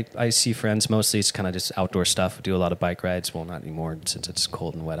mean, I see friends mostly. It's kind of just outdoor stuff. We do a lot of bike rides. Well, not anymore since it's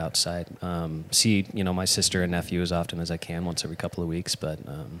cold and wet outside. See, my sister and nephew as often as I can, once every couple of weeks. But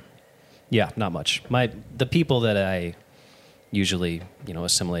yeah, not much. The people that I usually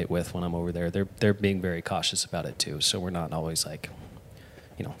assimilate with when I'm over there, they're being very cautious about it too. So we're not always like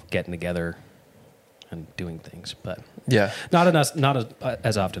getting together and doing things, but yeah, not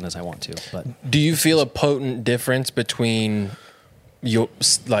as often as I want to. But do you feel a potent difference between your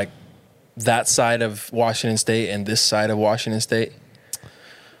like that side of Washington State and this side of Washington State?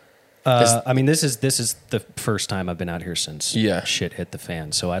 I mean, this is the first time I've been out here since shit hit the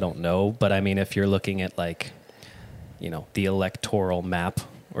fan, so I don't know. But I mean, if you're looking at like, the electoral map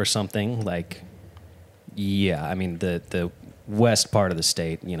or something, like, yeah, I mean the west part of the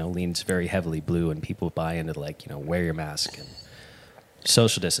state, leans very heavily blue, and people buy into like, wear your mask and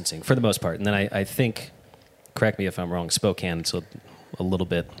social distancing for the most part. And then I think, correct me if I'm wrong, Spokane's a little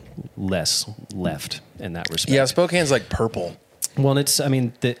bit less left in that respect. Yeah, Spokane's like purple. Well,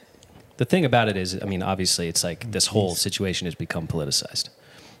 the thing about it is, I mean, obviously it's like this whole situation has become politicized.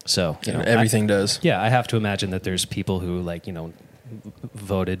 So, everything does. Yeah, I have to imagine that there's people who like,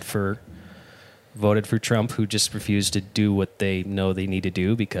 voted for Trump who just refuse to do what they know they need to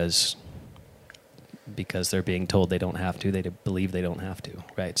do because they're being told they don't have to. They believe they don't have to,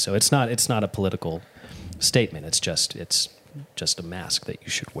 right? So it's not a political statement. It's just a mask that you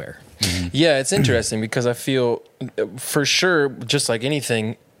should wear. Mm-hmm. Yeah, it's interesting because I feel for sure, just like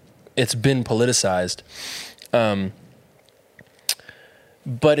anything, it's been politicized.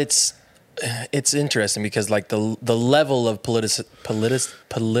 But it's interesting because like the level of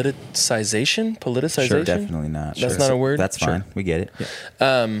politicization. Sure, definitely not. That's not a word. That's fine. We get it.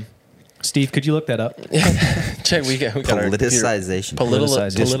 Yeah. Steve, could you look that up? Check. We got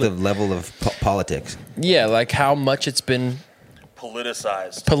Politicization. Just the level of politics. Yeah, like how much it's been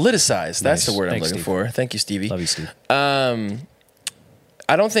Politicized. That's Nice. the word I'm Thanks, looking Steve. for. Thank you, Stevie. Love you, Steve.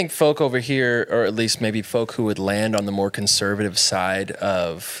 I don't think folk over here, or at least maybe folk who would land on the more conservative side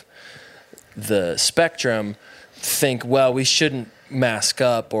of the spectrum, think, well, we shouldn't mask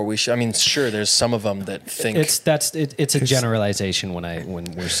up, or we should. I mean, sure, there's some of them that think it's a generalization when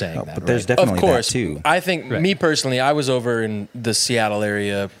we're saying that. But there's right? definitely of course that too. I think Right. me personally, I was over in the Seattle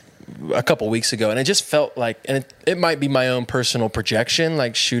area a couple weeks ago, and it just felt like, and it might be my own personal projection,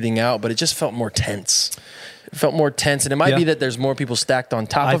 like shooting out, but it just felt more tense. It felt more tense, and it might be that there's more people stacked on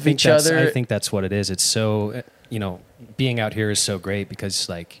top of each other. I think that's what it is. It's so, being out here is so great because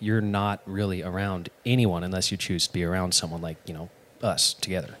like you're not really around anyone unless you choose to be around someone like, us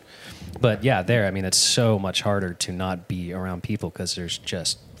together. But yeah, I mean, it's so much harder to not be around people because there's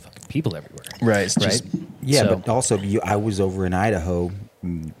just fucking people everywhere. Right. It's Right? just, Yeah, So- but also I was over in Idaho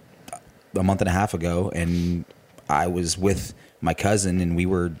a month and a half ago, and I was with my cousin, and we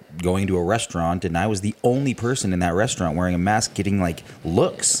were going to a restaurant, and I was the only person in that restaurant wearing a mask, getting like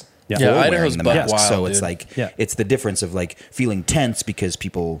looks. Yeah. for Yeah, wearing Idaho's the buck mask. wild, So it's dude. like Yeah. it's the difference of like feeling tense because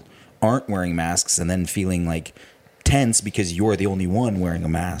people aren't wearing masks, and then feeling like tense because you're the only one wearing a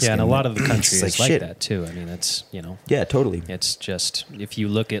mask. Yeah, and a lot of the country it's is like shit. that too. I mean, it's, Yeah, totally. it's just, if you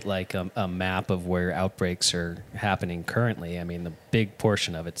look at like a map of where outbreaks are happening currently, I mean, the big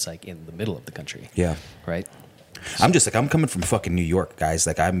portion of it's like in the middle of the country. Yeah. Right? I'm just like, I'm coming from fucking New York, guys.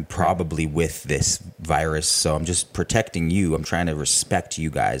 Like, I'm probably with this virus, so I'm just protecting you. I'm trying to respect you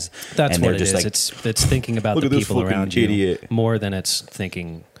guys. That's and what they're it just is. like, It's thinking about "Look the at this people fucking around you idiot." more than it's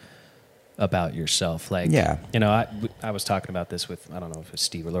thinking about yourself. Like, Yeah. you know, I was talking about this with, I don't know if it was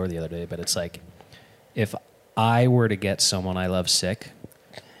Steve or Laura the other day, but it's like, if I were to get someone I love sick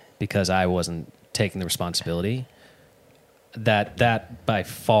because I wasn't taking the responsibility, that by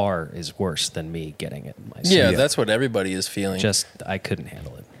far is worse than me getting it myself. Yeah, that's what everybody is feeling. Just, I couldn't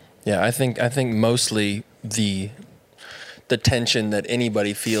handle it. Yeah, I think mostly the tension that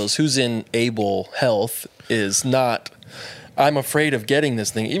anybody feels who's in able health is not, I'm afraid of getting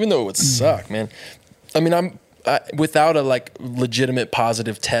this thing, even though it would suck, man. I mean, without a like legitimate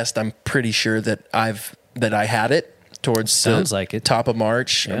positive test, I'm pretty sure that I had it towards Sounds like it. top of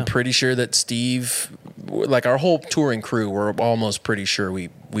March. Yeah. I'm pretty sure that Steve, like our whole touring crew, we're almost pretty sure we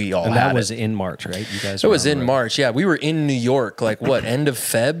all And had that was it. in March, right? You guys. It were was on the in road. March. Yeah, we were in New York, like what, end of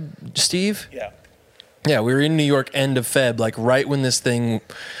Feb, Steve? Yeah. Yeah, we were in New York end of Feb, like right when this thing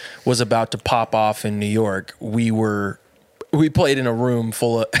was about to pop off in New York. We played in a room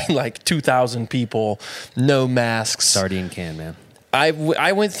full of like 2,000 people, no masks. Sardine can, man.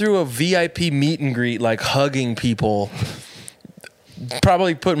 I went through a VIP meet and greet, like hugging people,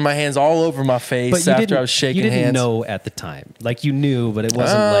 probably putting my hands all over my face after I was shaking You didn't hands. know at the time. Like, you knew, but it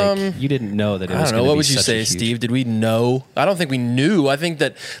wasn't like, you didn't know that it I was don't know. gonna What be would you such a say, huge- Steve? Did we know? I don't think we knew. I think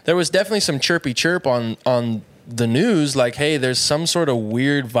that there was definitely some chirpy chirp on the news, like, hey, there's some sort of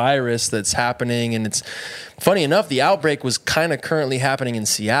weird virus that's happening. And it's funny enough, the outbreak was kind of currently happening in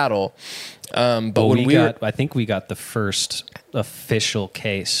Seattle. But Well, when I think we got the first official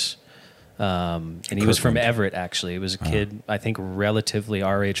case. And he was from Everett, actually. It was a kid, I think, relatively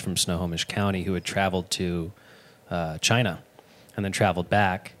our age from Snohomish County who had traveled to China and then traveled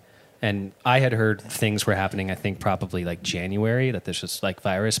back. And I had heard things were happening, I think, probably like January, that this was like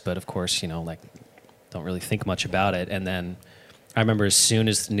virus. But of course, you know, like, don't really think much about it. And then I remember as soon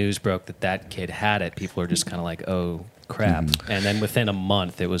as the news broke that kid had it, people were just kind of like, oh, crap. And then within a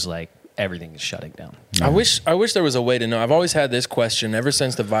month, it was like everything is shutting down. I wish there was a way to know. I've always had this question ever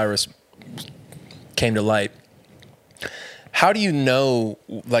since the virus came to light. How do you know,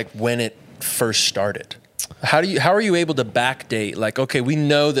 like, when it first started? How are you able to backdate? Like, okay, we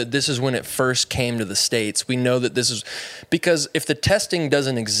know that this is when it first came to the States. We know that this is because if the testing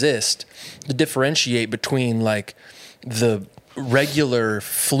doesn't exist to differentiate between like the regular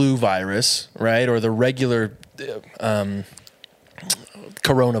flu virus, right, or the regular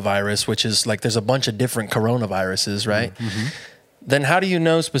coronavirus, which is like there's a bunch of different coronaviruses, right? Mm-hmm. Then how do you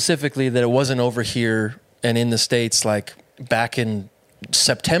know specifically that it wasn't over here and in the States like back in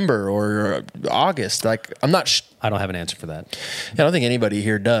September or August? Like, I'm not. I don't have an answer for that. I don't think anybody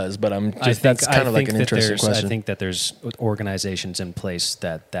here does, but that's kind of like an interesting question. I think that there's organizations in place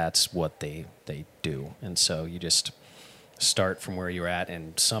that's what they do, and so you just start from where you're at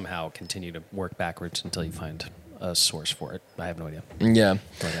and somehow continue to work backwards until you find a source for it. I have no idea. Yeah.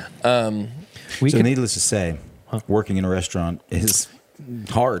 So needless to say, working in a restaurant is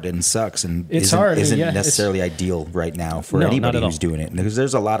hard and sucks and It's isn't, hard, isn't yeah, necessarily ideal right now for No, not anybody at who's all. doing it. Because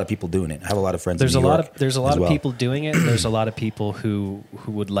there's a lot of people doing it. I have a lot of friends. There's in a New lot York of there's a lot as of well. people doing it. There's a lot of people who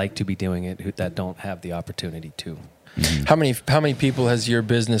would like to be doing it that don't have the opportunity to. How many people has your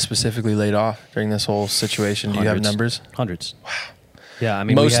business specifically laid off during this whole situation? Do you have numbers? Hundreds. Wow. Yeah, I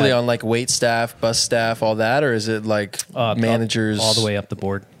mean, Mostly on like wait staff, bus staff, all that, or is it like managers all the way up the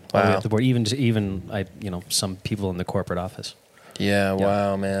board? All the way Wow. up the board. Even some people in the corporate office. Yeah,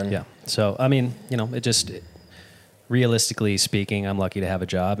 wow, man. Yeah. So, I mean, realistically speaking, I'm lucky to have a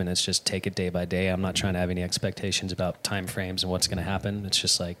job, and it's just take it day by day. I'm not trying to have any expectations about time frames and what's going to happen. It's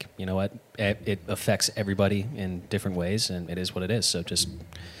just like, you know what? It affects everybody in different ways, and it is what it is. So just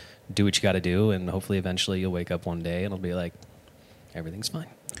do what you got to do, and hopefully eventually you'll wake up one day and it'll be like, everything's fine.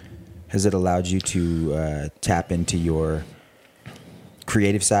 Has it allowed you to tap into your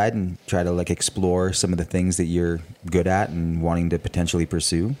creative side and try to like explore some of the things that you're good at and wanting to potentially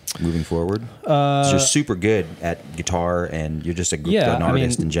pursue moving forward? 'Cause you're super good at guitar and you're just an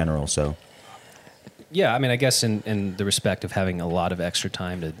artist in general. So yeah, I mean, I guess in the respect of having a lot of extra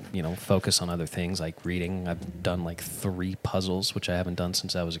time to focus on other things like reading. I've done like 3 puzzles, which I haven't done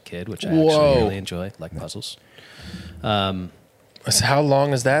since I was a kid, which I actually really enjoy, like puzzles. So how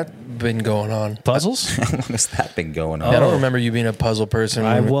long has that been going on? Puzzles? how long has that been going on? I don't remember you being a puzzle person.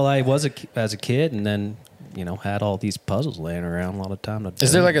 I was as a kid, and then had all these puzzles laying around a lot of time.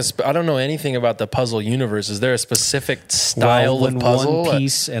 Is there like I don't know anything about the puzzle universe. Is there a specific style when of puzzle? one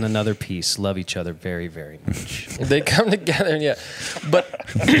piece and another piece love each other very, very much. They come together, yeah. But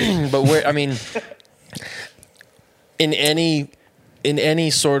but where? I mean, in any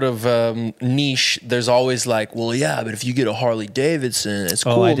sort of niche, there's always like, well, yeah, but if you get a Harley Davidson, it's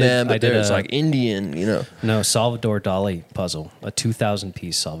cool, man. But there's like Indian, you know. No, Salvador Dali puzzle, a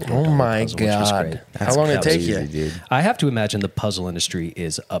 2,000-piece Salvador Oh Dali my puzzle, which was great. God. How long did it take you? Easy, dude. I have to imagine the puzzle industry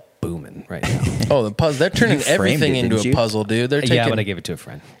is up booming right now. Oh, the puzzle. They're turning You framed everything it, into didn't a you? puzzle, dude. They're taking. Yeah, but I gave it to a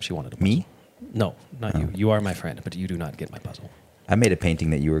friend. She wanted a puzzle. Me? No, not you. You are my friend, but you do not get my puzzle. I made a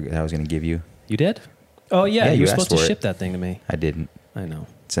painting that I was going to give you. You did? Oh, yeah. Yeah, you you were asked supposed to for it. ship that thing to me. I didn't. I know.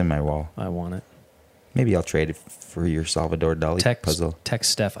 It's in my wall. I want it. Maybe I'll trade it for your Salvador Dali puzzle.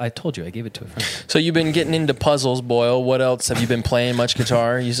 Text Steph. I told you I gave it to a friend. So you've been getting into puzzles, Boyle. What else have you been playing? Much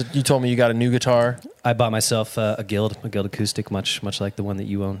guitar? You told me you got a new guitar. I bought myself a Guild acoustic, much like the one that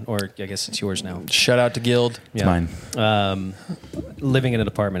you own, or I guess it's yours now. Shout out to Guild. It's mine. Living in an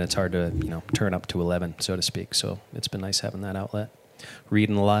apartment, it's hard to turn up to 11, so to speak. So it's been nice having that outlet.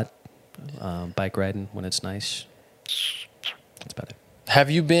 Reading a lot, bike riding when it's nice. That's about it. Have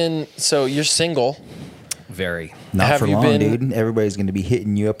you been? So you're single. Very. Not Have for you long, been- dude. Everybody's going to be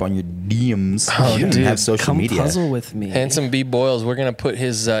hitting you up on your DMs. Oh, You don't dude. have social Come media. puzzle with me. Handsome B Boyles. We're gonna put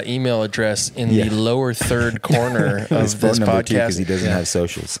his email address in the Yeah. lower third corner His of phone this number too, because he podcast. doesn't have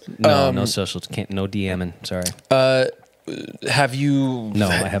socials. No, no socials. No DMing. Sorry. Have you? No,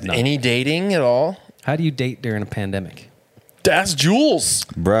 I have not. Any dating at all? How do you date during a pandemic? That's Jules.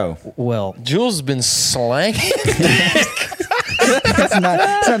 Bro, Well, Jules has been slanging. it's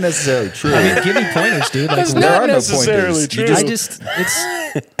not necessarily true. I mean, give me pointers, dude. Like, That's there not are no necessarily pointers. true. You just- I just,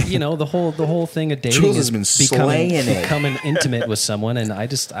 it's, the whole thing of dating Jules is has been slaying it. becoming intimate with someone, and I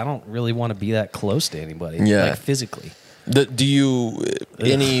don't really want to be that close to anybody, Yeah. like physically. Do you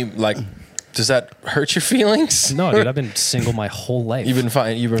Does that hurt your feelings? No, dude, I've been single my whole life. You've been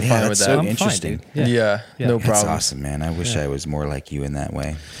fine. You've been Yeah, fine that's with so that. I'm interesting. fine, dude. Yeah, Yeah. no That's That's problem. awesome, man. I wish I was more like you in that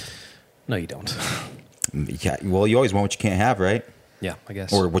way. No, you don't. Yeah, well, you always want what you can't have, right? Yeah, I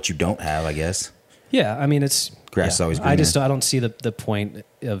guess. Or what you don't have, I guess. yeah, I mean, it's Grass is yeah. always I greener. don't see the point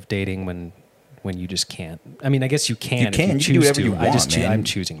of dating when you just can't. I mean, I guess you can. You if can. You You choose can do whatever to. you want, man. I'm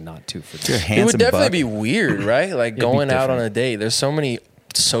choosing not to. For If you're a this. It would handsome definitely buck, be weird, right? Like be going out on different. a date. There's so many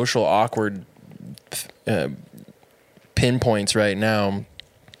social awkward pinpoints right now.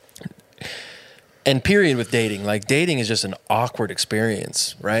 And period with dating. Like dating is just an awkward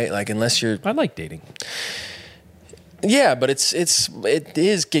experience, right? Like unless you're I like dating. yeah, but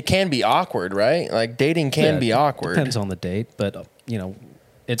it can be awkward, right? Like dating can Yeah, be it awkward. Depends on the date, but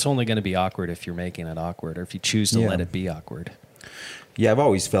it's only going to be awkward if you're making it awkward, or if you choose to Yeah. let it be awkward. yeah, I've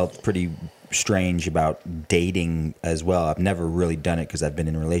always felt pretty strange about dating as well. I've never really done it because I've been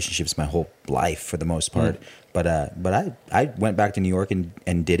in relationships my whole life for the most part. But I went back to New York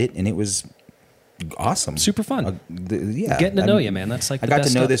and did it, and it was awesome. Super fun. Yeah, Getting to know you, man. That's like I the got to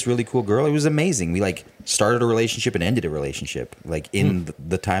best know stuff. this really cool girl. It was amazing. We like started a relationship and ended a relationship like in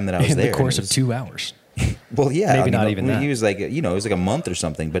the time that I was in there. the course And of it 2 hours. was- well, yeah, Maybe not even that. He was like, it was like a month or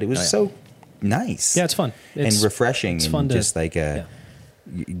something, but it was Oh, yeah. so nice. Yeah, it's fun. and refreshing, it's and fun to- just like a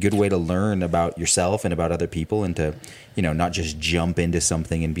good way to learn about yourself and about other people, and to not just jump into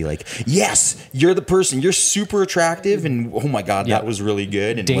something and be like, yes, you're the person, you're super attractive, and oh my god, Yeah. that was really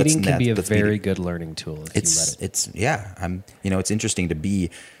good. And Dating can be a let's meet very it. good learning tool if you let it. It's yeah. It's interesting to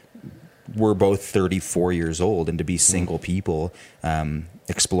be. We're both 34 years old, and to be single people,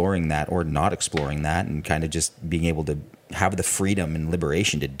 exploring that or not exploring that, and kind of just being able to have the freedom and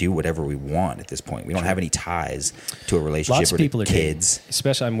liberation to do whatever we want at this point. We don't have any ties to a relationship Lots or of to people are kids. dating.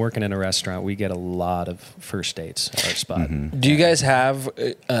 Especially, I'm working in a restaurant. We get a lot of first dates at our spot. Mm-hmm. Do you guys have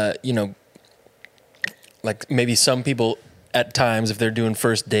like maybe some people at times, if they're doing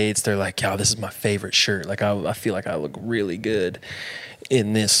first dates, they're like, "Yo, this is my favorite shirt. Like, I feel like I look really good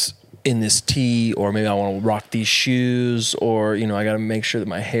in this tee, or maybe I want to rock these shoes, or I got to make sure that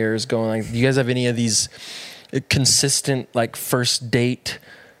my hair is going." Like, do you guys have any of these consistent like first date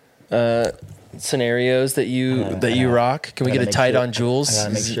scenarios that you rock? Can we get a tight on Jules? I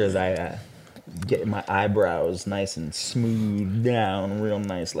gotta make sure that I get my eyebrows nice and smooth down, real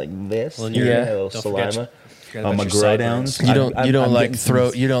nice like this. Well, and you're- a little don't forget- saliva. forget On about my your grow sideburns. downs. You don't I'm getting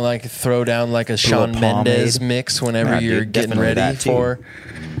some- throw down like a Shawn pomade. Mendes mix whenever Nah, you're dude, getting definitely ready that too.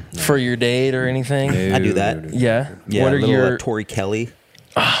 for your date or anything. I do that. Yeah. Yeah, What are little, your Tori Kelly?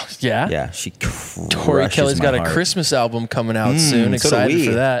 yeah? Yeah, she Tori crushes Kelly's my got a heart. Christmas album coming out soon. So do Excited we.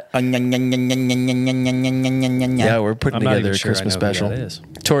 for that. Yeah, we're putting I'm not together even a sure I Christmas know who special. that is.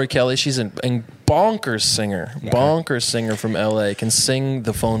 Tori Kelly, she's a bonkers singer. Bonkers singer from LA. Can sing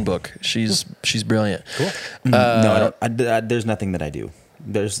the phone book. She's brilliant. Cool. No, I don't. There's nothing that I do.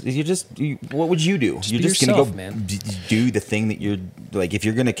 what would you do? Just you're be just yourself, gonna go man. do the thing that you're like. If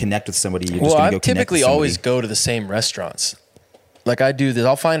you're gonna connect with somebody, you're just Well, gonna I go connect typically with somebody. always go to the same restaurants. Like I do this,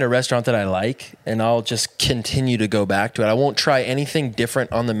 I'll find a restaurant that I like, and I'll just continue to go back to it. I won't try anything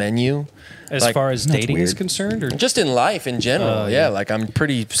different on the menu. As Like, far as dating is weird. concerned, or just in life in general, yeah. like I'm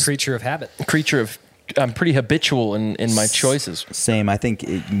pretty creature of habit. I'm pretty habitual in my choices. Same. I think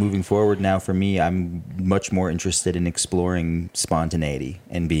moving forward now for me, I'm much more interested in exploring spontaneity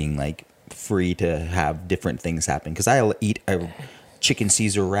and being like free to have different things happen. Because I'll eat a chicken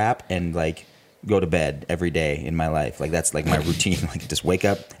Caesar wrap and like go to bed every day in my life. Like that's like my routine. Like just wake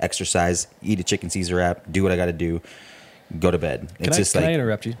up, exercise, eat a chicken Caesar wrap, do what I got to do, go to bed. Can I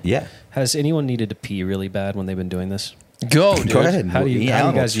interrupt you? Yeah. Has anyone needed to pee really bad when they've been doing this? Go, dude. Go ahead. How do you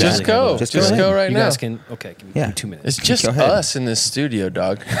guys Just usually go. handle it? Just Just go ahead. right You now. guys can. Okay, give me Yeah. 2 minutes. It's just Go ahead. us in this studio,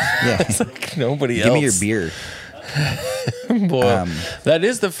 dog. Yeah. It's like nobody Give else. me your beer. Boy, that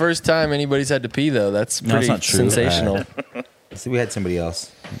is the first time anybody's had to pee, though. That's No, it's pretty not true. sensational. So we had somebody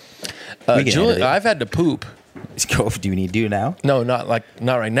else. we can Julian, edit it. I've had to poop. Go. Do you need to no? No, not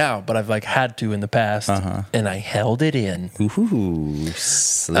right now, but I've like had to in the past, and I held it in. Ooh,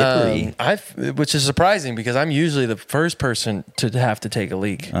 slippery. Which is surprising because I'm usually the first person to have to take a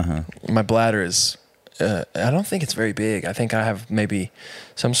leak. My bladder is, I don't think it's very big. I think I have maybe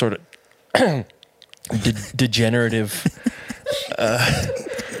some sort of degenerative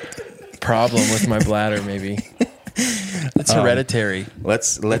problem with my bladder. Maybe it's hereditary.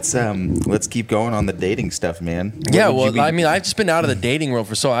 Let's keep going on the dating stuff, man. What Yeah, would you well, be- I mean, I've just been out of the dating world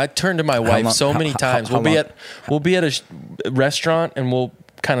for so. I turned to my wife long- so many how- times. how We'll be at a restaurant and we'll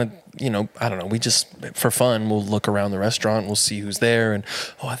kind of, I don't know. We just for fun, we'll look around the restaurant. We'll see who's there, and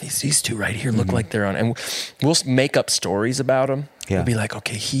these two right here look like they're on. And we'll make up stories about them. Yeah. We'll be like,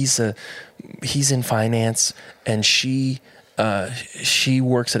 okay, he's in finance, and she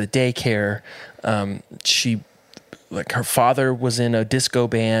works at a daycare. Like her father was in a disco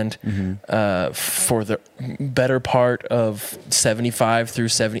band for the better part of 75 through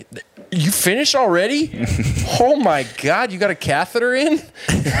 70. You finished already? Oh my God, you got a catheter in?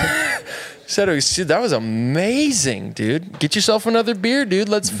 Said that was amazing, dude. Get yourself another beer, dude.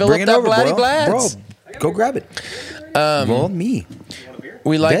 Let's fill Bring up it that over, Blatty bro. Blads. Bro, go grab it. Well, me.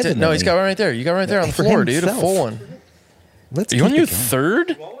 We like to. No, Definitely. he's got one right there. You got one right there on the For floor, dude. A himself. full one. Let's. You on keep your it going.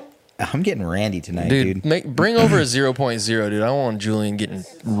 third? I'm getting randy tonight, Dude, dude. bring over a 0.0, dude. I don't want Julian getting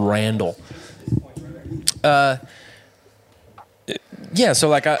Randall. Yeah, so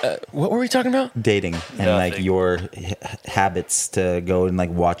like, what were we talking about? Dating and like your habits to go and like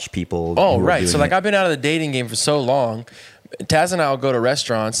watch people. Oh, who are right. doing So like, it. I've been out of the dating game for so long. Taz and I will go to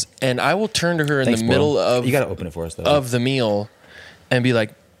restaurants, and I will turn to her in Thanks, the bro. middle of You got to open it for us though. of the meal, and be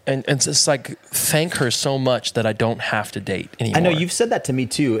like, and just like thank her so much that I don't have to date anymore. I know you've said that to me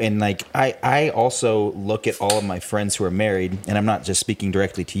too, and like I also look at all of my friends who are married, and I'm not just speaking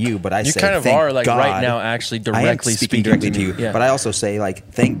directly to you, but I You say kind of thank are like God. right now, actually I am directly speaking directly to you, Yeah. but I also say like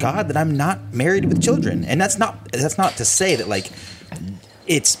thank God that I'm not married with children, and that's not to say that like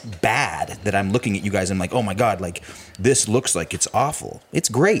it's bad that I'm looking at you guys and like, oh my God, like this looks like it's awful. It's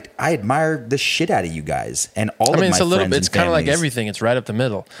great. I admire the shit out of you guys and all I mean, of it's my a little friends bit. and It's kind of like families. everything. It's right up the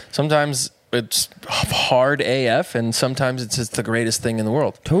middle. Sometimes it's hard AF, and sometimes it's just the greatest thing in the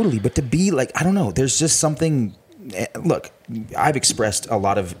world. Totally, but to be like, I don't know, there's just something. Look, I've expressed a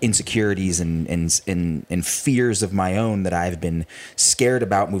lot of insecurities and fears of my own that I've been scared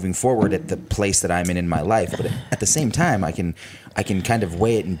about moving forward at the place that I'm in my life. But at the same time, I can kind of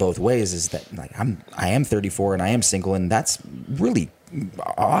weigh it in both ways. Is that like I am 34 and I am single, and that's really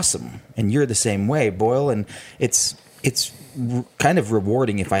awesome. And you're the same way, Boyle, and it's kind of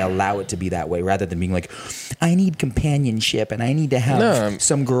rewarding if I allow it to be that way rather than being like, I need companionship and I need to have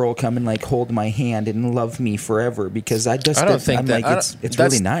some girl come and like hold my hand and love me forever because I don't think I'm that- like I it's don't-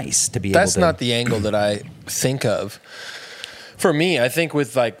 really that's- nice to be able to. That's not the angle that I think of. For me, I think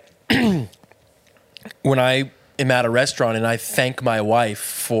with like when I am at a restaurant and I thank my wife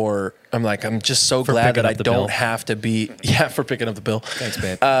for, I'm just so glad picking that I up the don't bill. have to be, for picking up the bill. Thanks,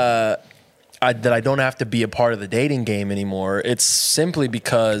 babe. That I don't have to be a part of the dating game anymore. It's simply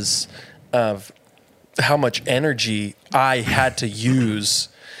because of how much energy I had to use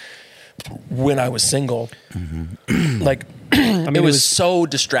when I was single. Like, it was so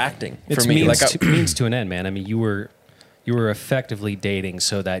distracting for It's me. means to an end, man. I mean, you were effectively dating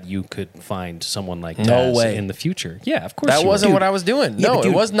so that you could find someone like No Taz way. in the future. Yeah, of course. that you wasn't were. what I was doing. Yeah, No, but it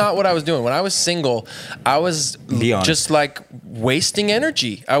dude- was not what I was doing. When I was single, I was Be honest. just like wasting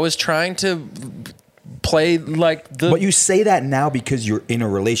energy. I was trying to play like the. But you say that now because you're in a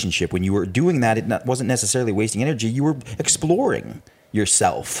relationship. When you were doing that, wasn't necessarily wasting energy. You were exploring.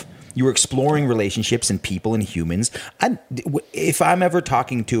 yourself. You were exploring relationships and people and humans. If I'm ever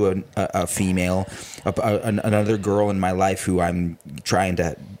talking to a female, another girl in my life who I'm trying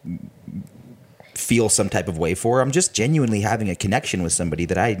to feel some type of way for, I'm just genuinely having a connection with somebody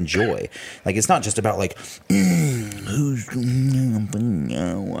that I enjoy. Like, it's not just about like, who's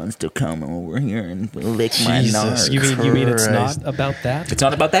wants to come over here and lick my Jesus, nards. You mean it's not about that? It's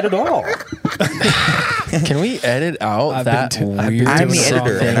not about that at all. Can we edit out I've that been I've been weird I'm the doing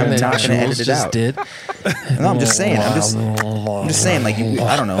editor, thing and I'm that not gonna Jules edit it just out. did? No, I'm just saying. I'm just saying. Like,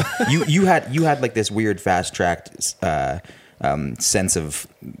 I don't know. You had like this weird fast tracked sense of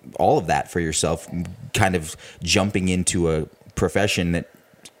all of that for yourself, kind of jumping into a profession that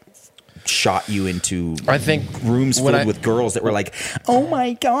shot you into, I think rooms when filled I- with girls that were like, "Oh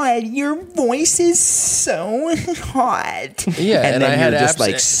my god, your voice is so hot." Yeah, and and then I had you're just abs-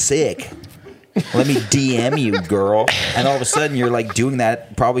 like, sick. Let me DM you, girl. And all of a sudden, you're like doing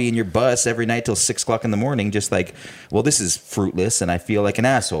that probably in your bus every night till 6 o'clock in the morning. Just like, well, this is fruitless, and I feel like an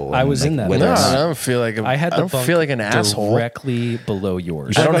asshole. I And, was like, in that whether No, or bus. I not- don't feel like I had I the don't bunk feel like an asshole. directly below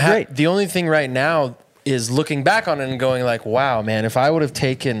yours. I don't about have great. the only thing right now is looking back on it and going like, wow, man, if I would have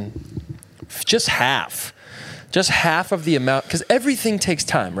taken just half of the amount, because everything takes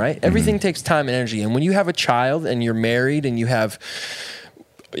time, right? Everything takes time and energy. And when you have a child and you're married and you're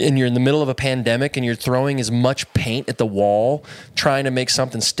in the middle of a pandemic and you're throwing as much paint at the wall trying to make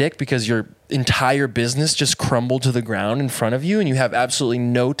something stick because your entire business just crumbled to the ground in front of you and you have absolutely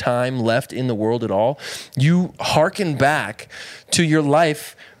no time left in the world at all, you hearken back to your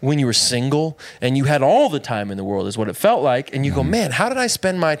life when you were single and you had all the time in the world is what it felt like. And you go, man, how did I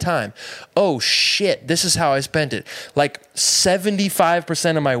spend my time? Oh shit, this is how I spent it. Like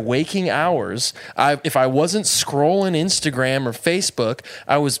 75% of my waking hours, if I wasn't scrolling Instagram or Facebook,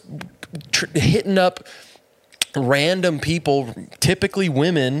 I was hitting up random people, typically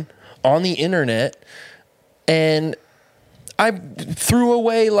women, on the internet. And I threw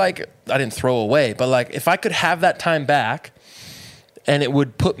away, like, I didn't throw away, but like if I could have that time back, and it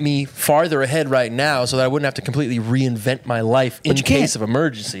would put me farther ahead right now so that I wouldn't have to completely reinvent my life in you can't. case of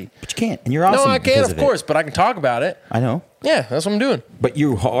emergency. But you can't, and you're awesome. No, I can, because of it. course, but I can talk about it. I know. Yeah, that's what I'm doing. But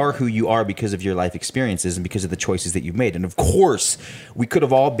you are who you are because of your life experiences and because of the choices that you've made. And of course, we could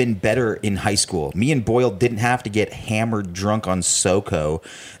have all been better in high school. Me and Boyle didn't have to get hammered drunk on SoCo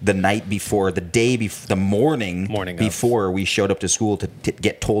the night before, the morning Morning of. before we showed up to school to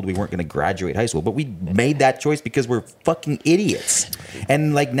get told we weren't going to graduate high school. But we made that choice because we're fucking idiots.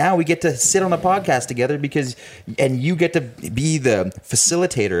 And like now we get to sit on a podcast together and you get to be the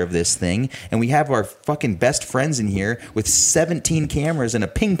facilitator of this thing. And we have our fucking best friends in here with 17 cameras and a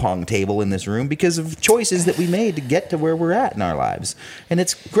ping pong table in this room because of choices that we made to get to where we're at in our lives. And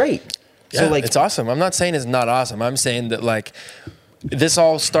it's great. Yeah, So like, it's awesome. I'm not saying it's not awesome. I'm saying that like this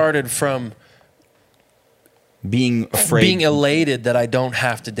all started from being afraid, being elated that I don't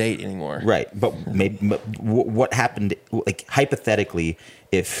have to date anymore. right. But maybe what happened, like hypothetically,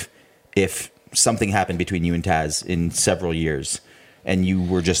 if something happened between you and Taz in several years, and you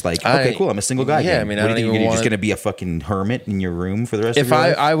were just like, okay, cool, I'm a single guy. Yeah, again. I mean, what I do don't you think? even You're just want- going to be a fucking hermit in your room for the rest of If your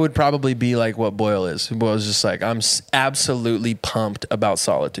life? I would probably be like what Boyle is. Boyle's just like, I'm absolutely pumped about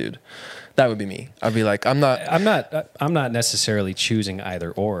solitude. That would be me. I'd be like, I'm not necessarily choosing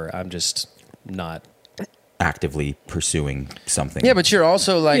either or. I'm just not. actively pursuing something. Yeah, but you're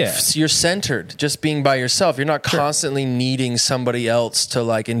also like Yeah. you're centered, just being by yourself. You're not constantly needing somebody else to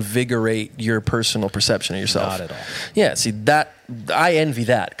like invigorate your personal perception of yourself. Not at all. Yeah, see that I envy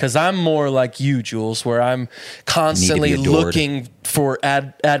that because I'm more like you, Jules, where I'm constantly adored. looking for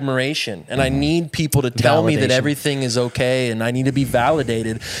admiration, and I need people to tell me that Validation. everything is okay, and I need to be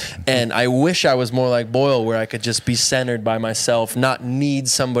validated. And I wish I was more like Boyle, where I could just be centered by myself, not need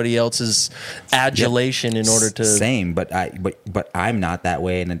somebody else's adulation in order to. Same, but I'm not that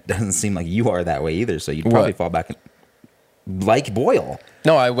way, and it doesn't seem like you are that way either. So you'd probably What? fall back in, like Boyle.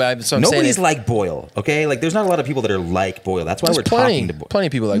 No, so I'm saying Nobody's if- like Boyle, okay? Like there's not a lot of people that are like Boyle. That's why There's we're plenty- talking to Boyle. plenty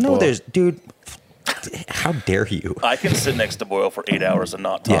of people like no, Boyle. there's dude. How dare you? I can sit next to Boyle for 8 hours and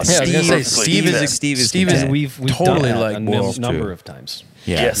not talk. Yeah, Yeah, I was gonna say Perfectly Steve content. is Steve is Steve is content. We've totally done that like a Boyle's number too. of times.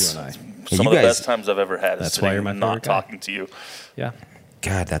 Yeah. Yes. You and I. Some you of the guys- best times I've ever had is That's sitting why you're my and not favorite guy. talking to you. Yeah.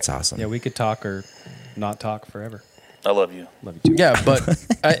 God, that's awesome. Yeah, we could talk or not talk forever. I love you. Love you too. Yeah, but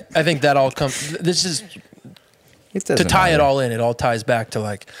I think that all comes. This is It to doesn't tie it matter. all in. It all ties back to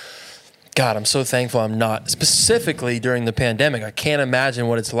like, God, I'm so thankful I'm not specifically during the pandemic. I can't imagine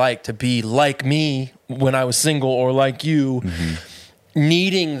what it's like to be like me when I was single, or like you,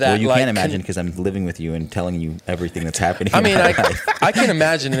 needing that. Well, you like, can't imagine because I'm living with you and telling you everything that's happening. I in mean, my life. I can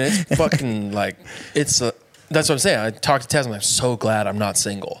imagine, and it's fucking like it's that's what I'm saying. I talked to Tess. I'm like, so glad I'm not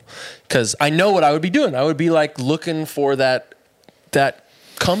single, because I know what I would be doing. I would be like looking for that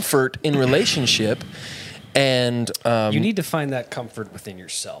comfort in relationship, and you need to find that comfort within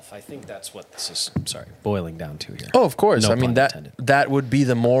yourself. I think that's what this is. Boiling down to here. Oh, of course. No I mean pun intended. that would be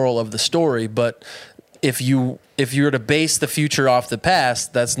the moral of the story. But if you were to base the future off the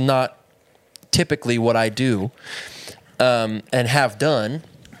past, that's not typically what I do, and have done.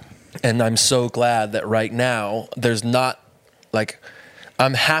 And I'm so glad that right now there's not like,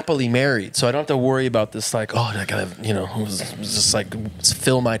 I'm happily married, so I don't have to worry about this. Like, oh, I gotta, just like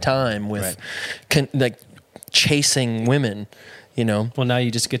fill my time with, like, chasing women. Well, now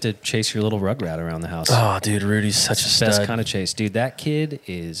you just get to chase your little rugrat around the house. Oh, dude, Rudy's such a stud. Best kind of chase, dude. That kid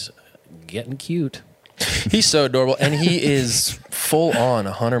is getting cute. He's so adorable, and he is full on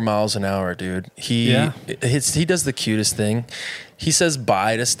 100 miles an hour, dude. He does the cutest thing. He says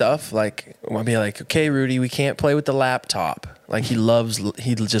bye to stuff. Like, I'll be like, okay, Rudy, we can't play with the laptop. Like, he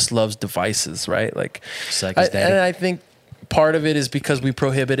just loves devices, right? Like, Just like his daddy. and I think part of it is because we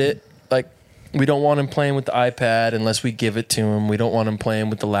prohibit it. Like, we don't want him playing with the iPad unless we give it to him. We don't want him playing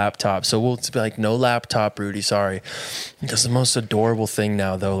with the laptop. So we'll be like, no laptop, Rudy, sorry. That's the most adorable thing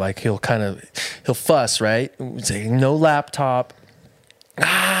now, though. Like, he'll fuss, right? We say, no laptop.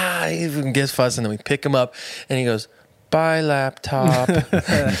 He even gets fuss, and then we pick him up, and he goes, bye, laptop. Do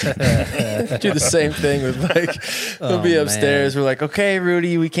the same thing with, like, he'll be upstairs. Man. We're like, okay,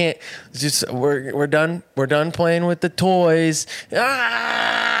 Rudy, we can't. We're done. We're done playing with the toys.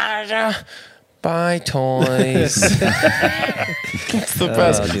 Bye, toys. It's the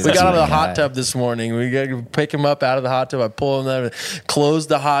best. dude, We that's got out of the my hot guy. tub this morning. We got to pick him up out of the hot tub. I pull him there, close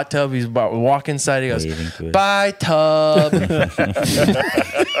the hot tub. He's about to walk inside. He goes, Waving to it. bye, tub.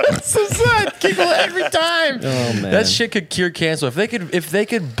 So sad. Keep it every time. Oh, man. That shit could cure cancer. If they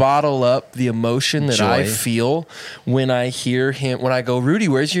could bottle up the emotion that I Joy. feel when I hear him, when I go, Rudy,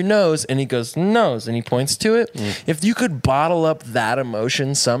 where's your nose? And he goes, nose, and he points to it. If you could bottle up that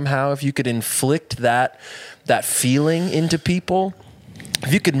emotion somehow, if you could inflict that feeling into people,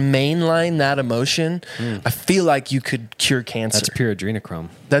 if you could mainline that emotion, I feel like you could cure cancer. That's pure adrenochrome.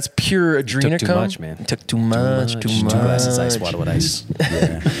 That's pure adrenochrome. Took too much, man. It took too much. 2 glasses ice water with ice.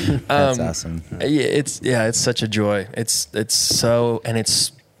 Yeah, that's awesome. Yeah, it's such a joy. It's so, and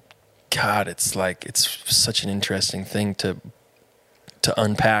it's, God, it's like, it's such an interesting thing to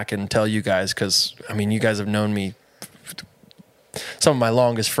unpack and tell you guys, because I mean, you guys have known me, some of my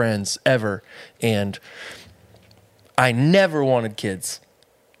longest friends ever, and I never wanted kids.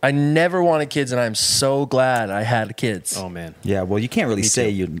 And I'm so glad I had kids. Oh, man. Yeah, well, you can't really say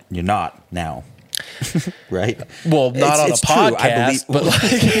you're not now, right? Well, not on a it's true. podcast, but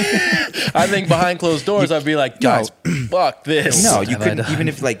like, I think behind closed doors, I'd be like, guys, fuck this. No, you Have I couldn't. done? Even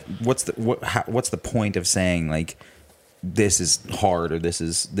if, like, what's the point of saying, like, this is hard or this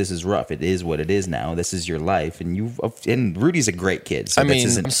is rough? It is what it is now. This is your life, and Rudy's a great kid. So I mean, this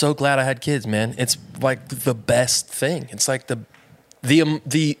I'm isn't, so glad I had kids, man. It's like the best thing. It's like the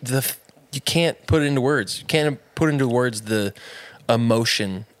you can't put it into words. You can't put into words the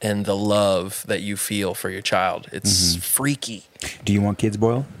emotion and the love that you feel for your child. It's freaky. do you want kids,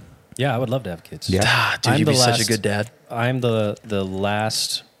 Boyle? Yeah, I would love to have kids. Yeah. Ah, dude, I'm you'd be the such a last- good dad. I'm the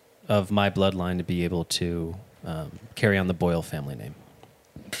last of my bloodline to be able to carry on the Boyle family name.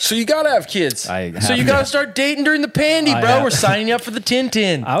 So you gotta have kids. I have so you to. gotta start dating during the pandy, I bro. have- We're signing you up for the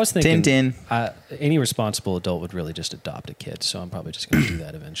Tintin. I was thinking Tintin. Any responsible adult would really just adopt a kid, so I'm probably just going to do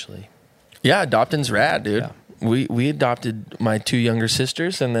that eventually. Yeah, adopting's rad, dude. Yeah. We adopted my 2 younger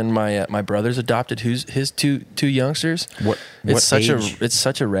sisters, and then my brother's adopted his two youngsters. What It's such age? it's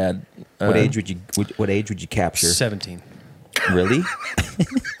such a rad. What age would you capture? 17. Really?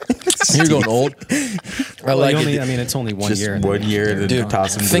 You're going old. I like it. I mean, it's only 1 Just year. 1 year to Dude,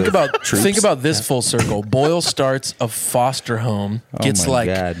 toss them. think to the about troops? think about this full circle. Boyle starts a foster home, gets my like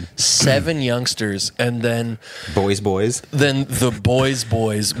God. 7 youngsters, and then boys. the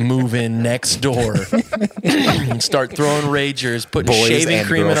boys move in next door and start throwing ragers, putting Boys shaving and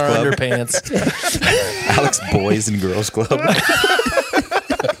cream in Girls our Club. underpants. Alex Boys and Girls Club.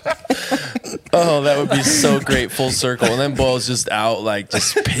 Oh, that would be so great, full circle. And then Boyle's just out, like,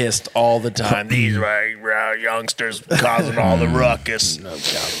 just pissed all the time. These youngsters causing all the ruckus. Go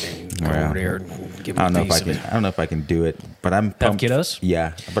Wow. over there and give I don't me know a if I piece of can. it. I don't know if I can do it, but I'm Have pumped. kiddos?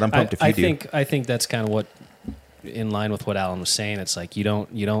 Yeah, but I'm pumped if you do. I think that's kind of what, in line with what Alan was saying. It's like you don't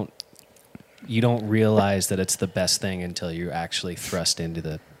realize that it's the best thing until you're actually thrust into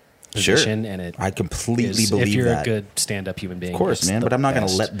the position, and I completely if believe you're that. a good stand-up human being. Of course, it's man. the But I'm not going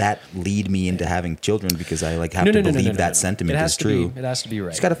to best. let that lead me into having children because I like have No, to no, no, no, believe no, that no. sentiment It has is to true. Be, it has to be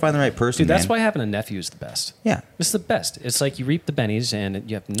right. Just got to find the right person, Dude, that's man. why having a nephew is the best. Yeah. It's the best. It's like you reap the bennies and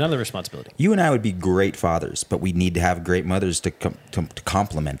you have none of the responsibility. You and I would be great fathers, but we need to have great mothers to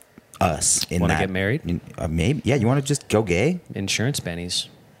complement us. Wanna get married? Maybe. Yeah. You want to just go gay? Insurance bennies.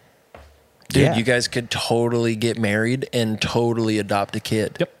 Dude, Yeah. you guys could totally get married and totally adopt a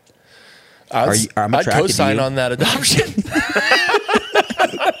kid. Yep. I'm I'd attracted to co-sign you. on that adoption.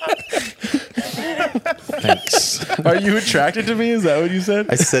 Thanks. Are you attracted to me? Is that what you said?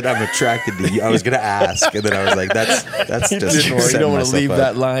 I said I'm attracted to you. I was going to ask, and then I was like, that's You just didn't worry, you setting don't want to myself leave up.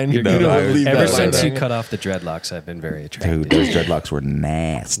 that line. You No, don't I want to was- leave Ever that line. since you hanging. cut off the dreadlocks, I've been very attracted. Dude, those dreadlocks were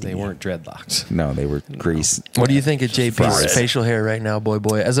nasty. They weren't dreadlocks. No, they were grease. What do you think of JP's Fries. facial hair right now, boy?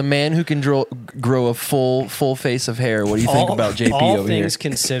 As a man who can grow a full face of hair, what do you think about JP all over here? things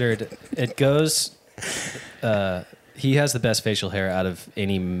considered, it goes. He has the best facial hair out of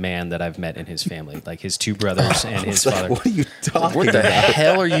any man that I've met in his family. Like his two brothers and his Like, father. what are you talking What the about?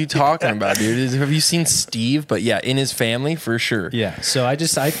 hell are you talking about, dude? Have you seen Steve? But yeah, in his family for sure. Yeah. So I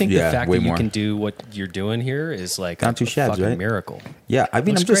think Yeah, the fact way that you more. can do what you're doing here is like Not a two shabs, fucking right? miracle. Yeah, I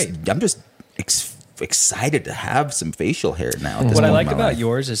mean, Looks I'm just excited to have some facial hair now. at this What I point like in my about life.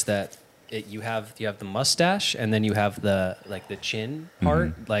 yours is that you have the mustache and then you have the chin part.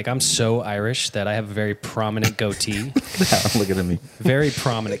 Mm-hmm. Like I'm so Irish that I have a very prominent goatee. Look at me. Very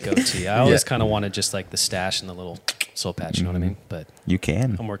prominent goatee. I always kind of wanted just like the stash and the little soul patch. You know what I mean? But You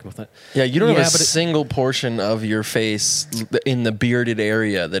can. I'm working with it. Yeah, you don't Yeah, have a but it- single portion of your face in the bearded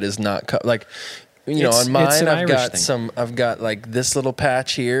area that is not cut. Like, you know, It's- on it's mine, an I've Irish got thing. I've got like this little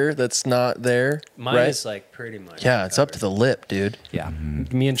patch here that's not there. Mine right? is like pretty much. Yeah, it's up to the lip, dude. Yeah.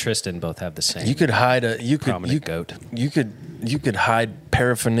 Me and Tristan both have the same. You could hide prominent goat. You could hide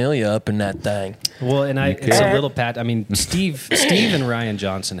paraphernalia up in that thing. Well, and it's a little pat. I mean, Steve and Ryan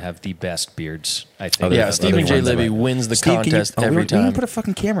Johnson have the best beards. I think. Other- Yeah, other Stephen J. ones Libby like- wins the Steve, contest can you, every we didn't time. put a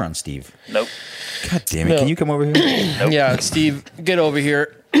fucking camera on Steve. Nope. God damn it! No. Can you come over here? Yeah, Steve, get over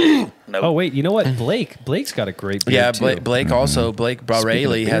here. Nope. Oh wait, you know what? Blake's got a great beard Yeah, too. Blake also. Blake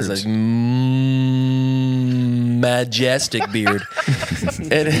Baraley has a beards. majestic beard.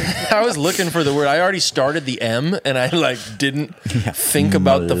 And I was looking for the word. I already started the M, and I like didn't think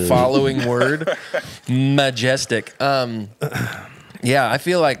about the following word. Majestic. Yeah, I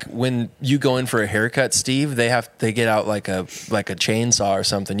feel like when you go in for a haircut, Steve, they get out like a chainsaw or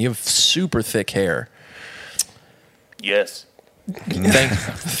something. You have super thick hair. Yes.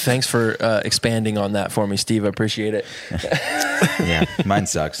 Thanks for expanding on that for me, Steve. I appreciate it. Yeah, mine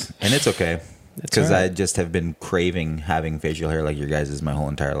sucks, and it's okay because all right. I just have been craving having facial hair like your guys' my whole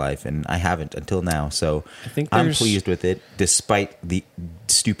entire life, and I haven't until now. So I think I'm there's- pleased with it, despite the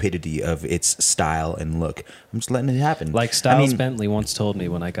stupidity of its style and look. I'm just letting it happen. Like Styles I mean, Bentley once told me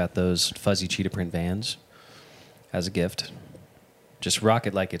when I got those fuzzy cheetah print Vans as a gift. Just rock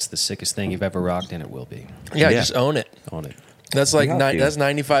it like it's the sickest thing you've ever rocked, and it will be. Yeah, Yeah. just own it. Own it. That's like You have to. that's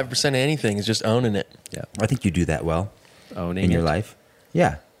 95% of anything is just owning it. Yeah. I think you do that well Owning in your it. life.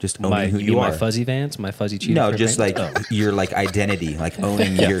 Yeah, just owning who you you mean are. my fuzzy Vans, my fuzzy cheetah No, print just Vans? like Oh. your like identity, like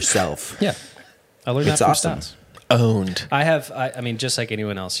owning yourself. Yeah. I learned It's that from awesome. Styles. Owned. I mean, just like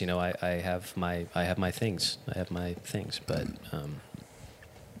anyone else, you know, I have my things. I have my things, but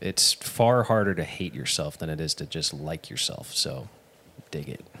it's far harder to hate yourself than it is to just like yourself. So, dig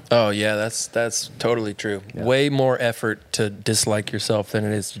it. Oh yeah, that's totally true. Yeah. Way more effort to dislike yourself than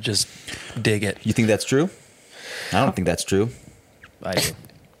it is to just dig it. You think that's true? I don't think that's true. I do.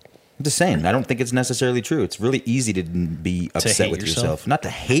 I'm just saying. I don't think it's necessarily true. It's really easy to be upset hate with yourself? yourself. Not to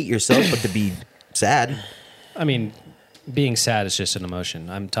hate yourself, but to be sad. I mean, being sad is just an emotion.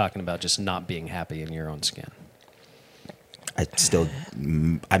 I'm talking about just not being happy in your own skin.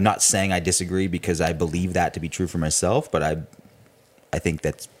 I'm not saying I disagree because I believe that to be true for myself, but I think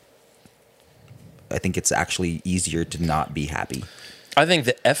it's actually easier to not be happy. I think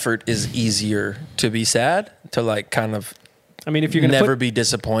the effort is easier to be sad, to like kind of I mean, if you're going to never be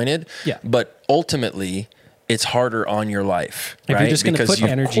disappointed. Yeah. But ultimately, it's harder on your life. if right? you're just going to Because put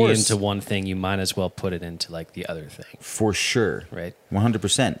you- energy of course- into one thing, you might as well put it into like the other thing. For sure. Right.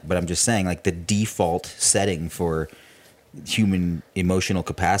 100%. But I'm just saying, like, the default setting for human emotional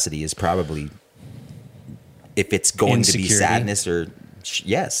capacity is probably, if it's going to be Insecurity. sadness or,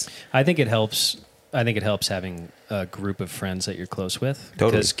 yes. I think it helps. I think it helps having a group of friends that you're close with.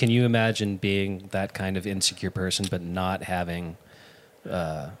 Totally. Because can you imagine being that kind of insecure person, but not having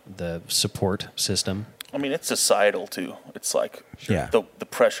the support system? I mean, it's societal too. It's like Yeah. the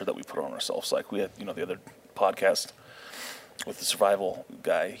pressure that we put on ourselves. Like we had, the other podcast with the survival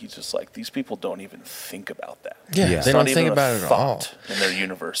guy, he's just like, these people don't even think about that. Yeah, Yeah. they It's don't not think even about a it at all. thought in their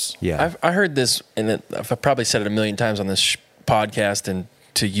universe. Yeah. I heard this, and I've probably said it a million times on this podcast and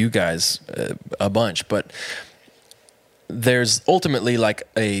to you guys a bunch, but there's ultimately like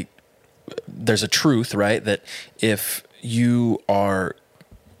there's a truth, right? That if you are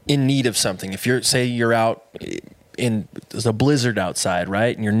in need of something, if you're out there's a blizzard outside,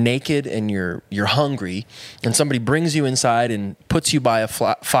 right? And you're naked and you're hungry, and somebody brings you inside and puts you by a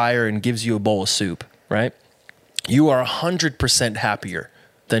fire and gives you a bowl of soup, right? You are 100% happier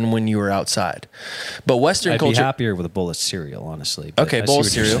than when you were outside. But Western I'd culture, be happier with a bowl of cereal, honestly. but okay, I bowl of see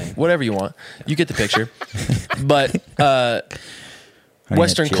what you're cereal, saying. whatever you want, you get the picture. But Honey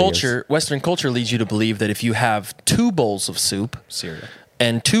Western Nut Cheerios. Western culture leads you to believe that if you have 2 bowls of soup, Cereal.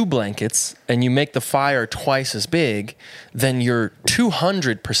 and 2 blankets, and you make the fire twice as big, then you're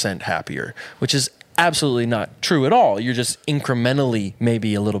 200% happier, which is absolutely not true at all. You're just incrementally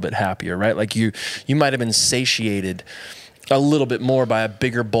maybe a little bit happier, right? Like you might have been satiated a little bit more by a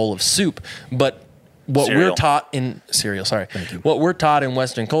bigger bowl of soup, but what we're Cereal. taught in cereal, sorry, what we're taught in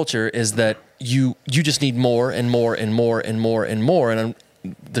Western culture is that you just need more and more and more and more and more, and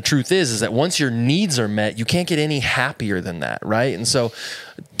the truth is that once your needs are met, you can't get any happier than that, right? And so,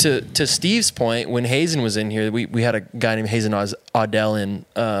 to Steve's point, when Hazen was in here, we had a guy named Hazen Audell in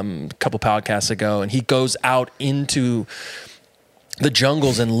a couple podcasts ago, and he goes out into the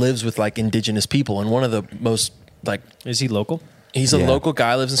jungles and lives with like indigenous people. And one of the most like Is he local? he's a Yeah. local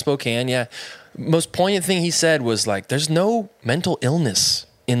guy, lives in Spokane. Yeah, most poignant thing he said was like, "There's no mental illness."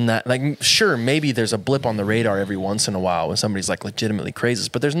 In that, like, sure, maybe there's a blip on the radar every once in a while when somebody's like legitimately crazy,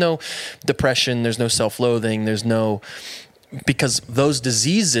 but there's no depression, there's no self-loathing, because those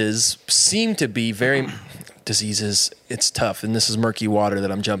diseases seem to be diseases, it's tough, and this is murky water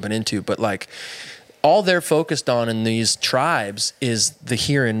that I'm jumping into, but like, all they're focused on in these tribes is the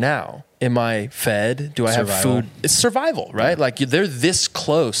here and now. Am I fed? Do I have Survival. food? It's survival, right? Like they're this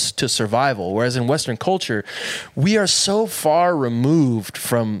close to survival. Whereas in Western culture, we are so far removed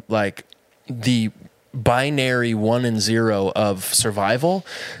from like the binary 1 and 0 of survival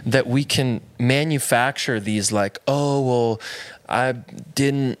that we can manufacture these like, oh, well, I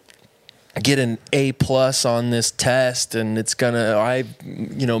didn't get an A+ on this test and it's gonna, I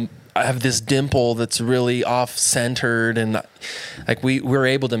have this dimple that's really off-centered, and like we're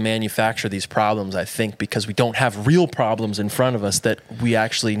able to manufacture these problems, I think, because we don't have real problems in front of us that we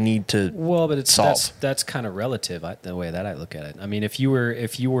actually need to Well, but solve. that's kind of relative, the way that I look at it. I mean, if you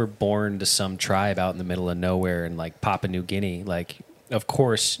were born to some tribe out in the middle of nowhere in like Papua New Guinea, like of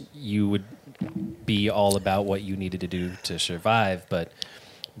course you would be all about what you needed to do to survive. But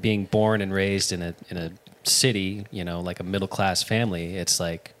being born and raised in a city, like a middle class family, it's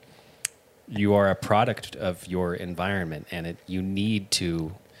like you are a product of your environment, and you need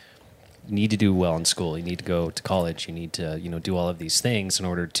to do well in school. You need to go to college. You need to, do all of these things in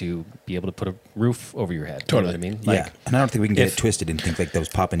order to be able to put a roof over your head. Totally. You know what I mean? Yeah, and I don't think we can get if- it twisted and think like those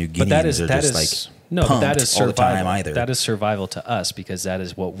Papua New But Guineans that is are that just is like no, but that pumped is all the survival. time either. That is survival to us because that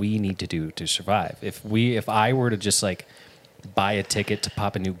is what we need to do to survive. If I were to just like buy a ticket to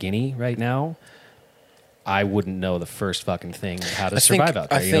Papua New Guinea right now, I wouldn't know the first fucking thing how to survive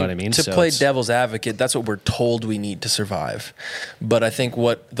out there. You know what I mean? To So play it's- devil's advocate, that's what we're told we need to survive. But I think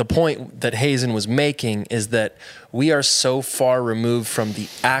what the point that Hazen was making is that we are so far removed from the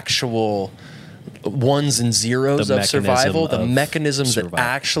actual ones and zeros The of survival, the mechanism of mechanisms that survival.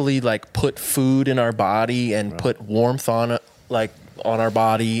 actually like put food in our body and put warmth on our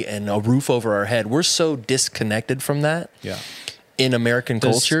body and a roof over our head. We're so disconnected from that Yeah. in American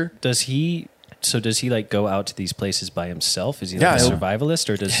culture. Does he like go out to these places by himself? Is he Yeah, like a he'll- survivalist,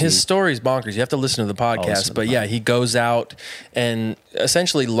 or does His he? story's bonkers. You have to listen to the listen podcast. to the But yeah, he goes out and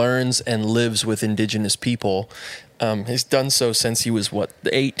essentially learns and lives with indigenous people. He's done so since he was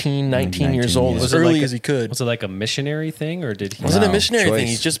 18, 19 years 19, old, yeah. as Was it early like as he could. Was it like a missionary thing, or did he? It wasn't a Wow, missionary choice. thing.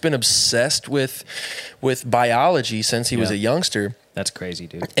 He's just been obsessed with biology since he was Yeah. a youngster. That's crazy,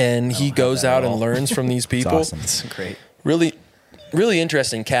 dude. And he have goes that at out and all. learns from these It's people. awesome. It's great. Really, really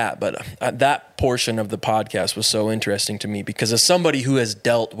interesting cat. But that portion of the podcast was so interesting to me because as somebody who has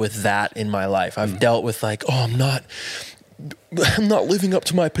dealt with that in my life, I've dealt with like, oh, I'm not living up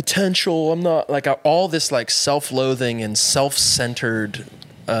to my potential. I'm not like all this like self-loathing and self-centered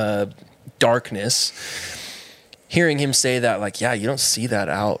darkness. Hearing him say that, like, yeah, you don't see that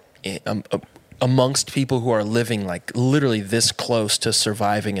out amongst people who are living like literally this close to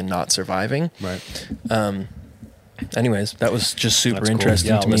surviving and not surviving. Right. Anyways, that was just super That's cool. interesting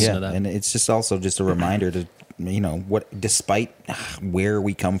Yeah, to I'll me. listen Yeah, to that. and it's just also just a reminder to despite where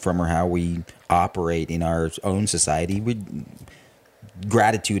we come from or how we operate in our own society,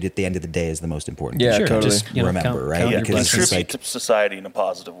 gratitude at the end of the day is the most important. Yeah, thing. totally. Just, Remember, count right? your Because it's blessings. like- Contribute to society in a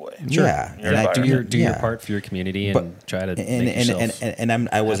positive way. Yeah, Your and I do environment. your yeah. part for your community and But- try to make yourself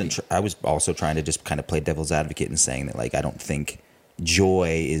I wasn't. I was also trying to just kind of play devil's advocate and saying that like I don't think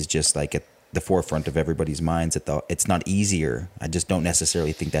joy is just like at the forefront of everybody's minds. It's not easier. I just don't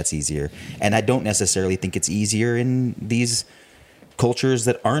necessarily think that's easier, and I don't necessarily think it's easier in these cultures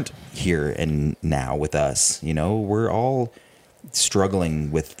that aren't here and now with us. We're all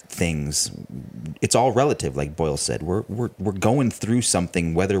struggling with things. It's all relative, like Boyle said. We're going through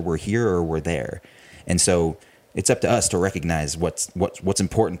something whether we're here or we're there, and so it's up to us to recognize what's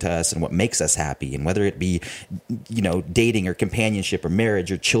important to us and what makes us happy, and whether it be dating or companionship or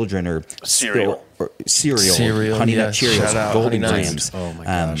marriage or children or Cereal. cereal, Honey Nut yeah, Cheerios, shout out, Golden Honey Grams. Nuts. Oh my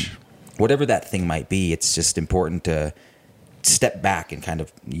gosh. Whatever that thing might be, it's just important to step back and kind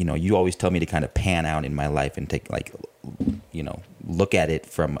of, you always tell me to kind of pan out in my life and take look at it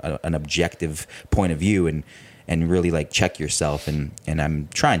from an objective point of view and really like check yourself. And I'm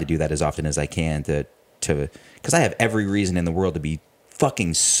trying to do that as often as I can to, because I have every reason in the world to be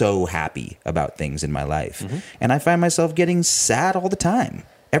fucking so happy about things in my life. Mm-hmm. And I find myself getting sad all the time.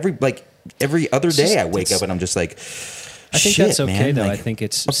 Every other day I wake up and I'm just like, I think shit, that's okay man. though. Like, I think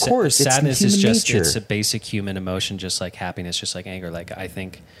it's of course it's sadness is human just nature. it's a basic human emotion, just like happiness, just like anger. Like I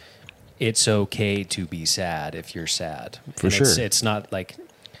think it's okay to be sad if you're sad. For And sure. It's not like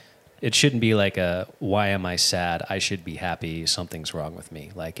it shouldn't be like a why am I sad? I should be happy. Something's wrong with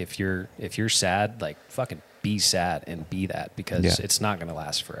me. Like if you're sad, like fucking be sad and be that because Yeah. it's not going to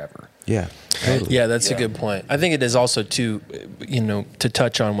last forever. Yeah, totally. Yeah, that's a good point. I think it is also too, to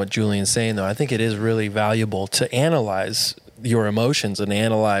touch on what Julian's saying though. I think it is really valuable to analyze your emotions and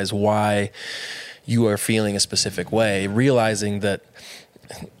analyze why you are feeling a specific way, realizing that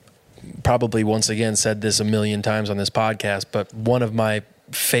probably once again said this a million times on this podcast, but one of my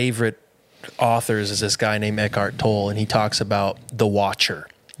favorite authors is this guy named Eckhart Tolle, and he talks about the watcher.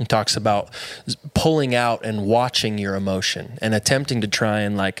 He talks about pulling out and watching your emotion and attempting to try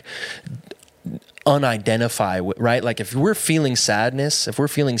and like unidentify, right? Like if we're feeling sadness, if we're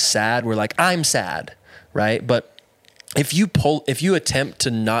feeling sad, we're like, I'm sad, right? But if you attempt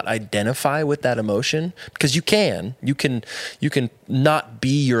to not identify with that emotion, because you can not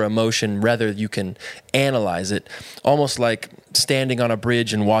be your emotion, rather you can analyze it, almost like standing on a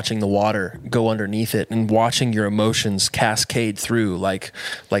bridge and watching the water go underneath it and watching your emotions cascade through like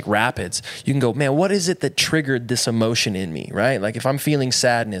rapids. You can go, man, what is it that triggered this emotion in me, right? Like if I'm feeling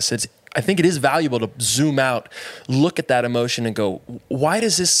sadness, I think it is valuable to zoom out, look at that emotion and go, why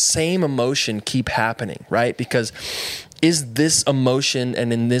does this same emotion keep happening, right? Because is this emotion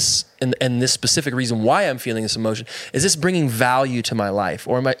and in this specific reason why I'm feeling this emotion, is this bringing value to my life?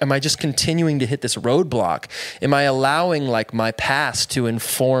 Or am I just continuing to hit this roadblock? Am I allowing like my past to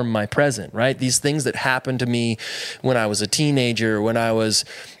inform my present, right? These things that happened to me when I was a teenager, when I was,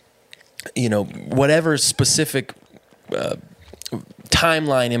 whatever specific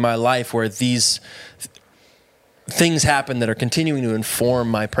timeline in my life where these things happen that are continuing to inform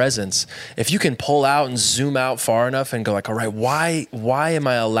my presence. If you can pull out and zoom out far enough and go like, all right, why am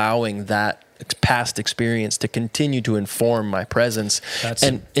I allowing that past experience to continue to inform my presence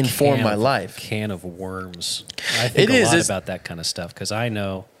and inform my life? Can of worms. I think a lot about that kind of stuff because I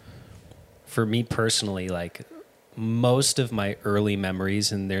know for me personally, like most of my early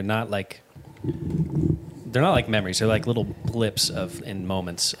memories, and they're not like memories. They're like little blips in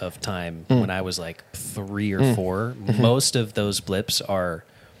moments of time when I was like 3 or 4. Most of those blips are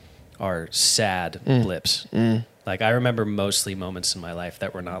sad blips. Like I remember mostly moments in my life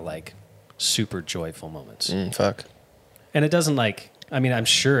that were not like super joyful moments. Fuck. And it doesn't I'm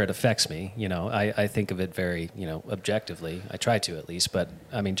sure it affects me. I think of it very, objectively. I try to at least. But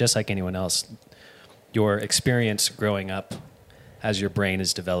I mean, just like anyone else, your experience growing up as your brain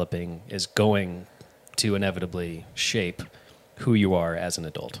is developing is going to inevitably shape who you are as an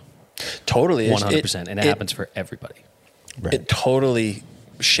adult. Totally. 100%. And it happens for everybody. Right. It totally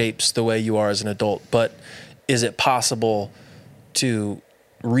shapes the way you are as an adult. But is it possible to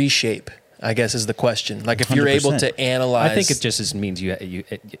reshape, I guess is the question. Like if you're 100%. able to analyze. I think it just means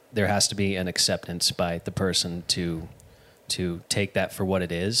there has to be an acceptance by the person to take that for what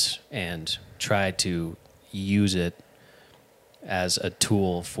it is and try to use it as a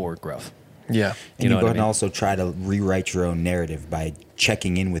tool for growth. Yeah. And you go ahead and also try to rewrite your own narrative by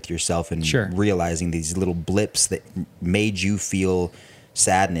checking in with yourself and Sure. realizing these little blips that made you feel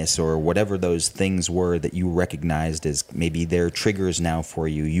sadness or whatever those things were that you recognized as maybe they're triggers now for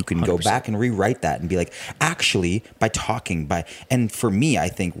you, you can go 100%. back and rewrite that and be like, actually, by talking, and for me, I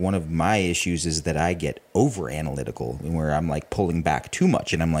think one of my issues is that I get over analytical, where I'm like pulling back too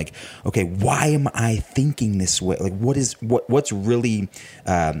much, and I'm like, okay, why am I thinking this way? Like, what's really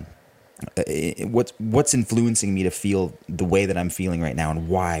what's influencing me to feel the way that I'm feeling right now, and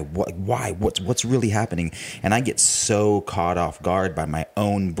why? What's really happening? And I get so caught off guard by my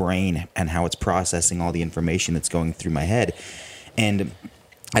own brain and how it's processing all the information that's going through my head. And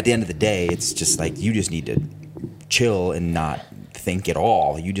at the end of the day, it's just like, you just need to chill and not think at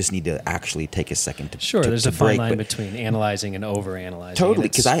all. You just need to actually take a second to Sure, there's to a fine break, line but- between analyzing and over-analyzing. Totally,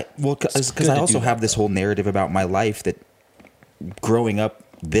 and it's because good I to also do have that, this though. whole narrative about my life that growing up,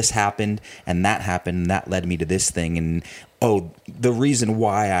 this happened and that led me to this thing, and the reason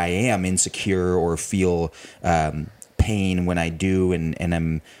why I am insecure or feel pain when I do,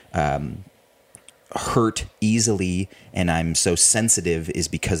 and I'm hurt easily and I'm so sensitive is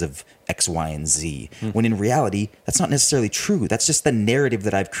because of X, Y, and Z. When in reality, that's not necessarily true. That's just the narrative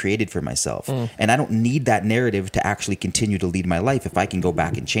that I've created for myself. And I don't need that narrative to actually continue to lead my life if I can go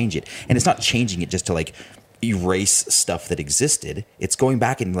back and change it. And it's not changing it just to like erase stuff that existed. It's going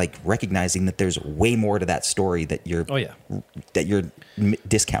back and like recognizing that there's way more to that story that you're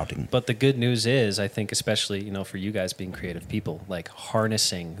discounting. But the good news is, I think, especially, for you guys being creative people, like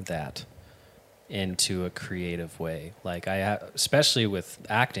harnessing that into a creative way. Like especially with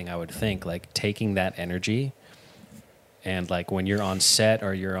acting, I would think like taking that energy and like when you're on set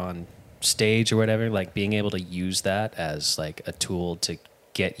or you're on stage or whatever, like being able to use that as like a tool to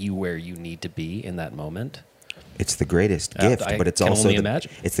get you where you need to be in that moment. It's the greatest gift, but it's also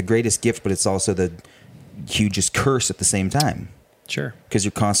it's the greatest gift, but it's also the hugest curse at the same time. Sure. Because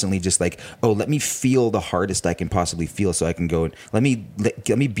you're constantly just like, let me feel the hardest I can possibly feel, so I can go. Let me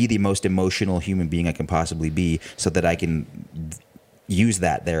be the most emotional human being I can possibly be, so that I can use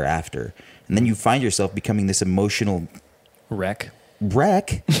that thereafter. And then you find yourself becoming this emotional wreck.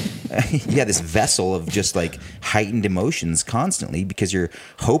 Yeah, this vessel of just like heightened emotions constantly, because you're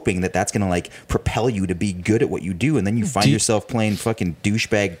hoping that that's gonna like propel you to be good at what you do, and then you find yourself playing fucking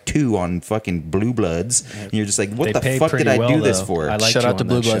douchebag 2 on fucking Blue Bloods, and you're just like, what the fuck did I do this for? Shout out to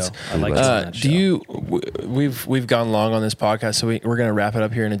Blue Bloods. I like that show. We've gone long on this podcast, so we're gonna wrap it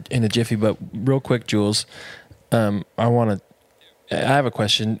up here in a jiffy. But real quick, Jules, I have a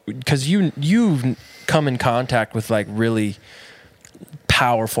question, because you've come in contact with like really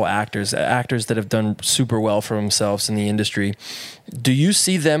powerful actors that have done super well for themselves in the industry. Do you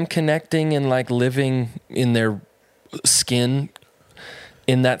see them connecting and like living in their skin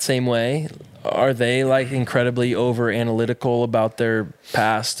in that same way? Are they like incredibly over analytical about their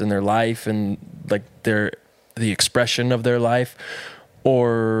past and their life and like the expression of their life?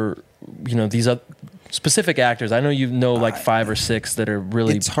 Or, these other specific actors? I know like 5 or 6 that are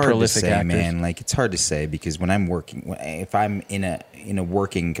really it's hard prolific to say, actors. man. Like, it's hard to say, because when I'm working, if I'm in a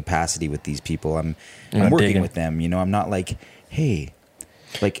working capacity with these people, I'm working with them. I'm not like, hey,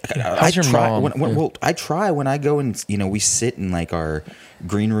 like I try. I try when I go and we sit in like our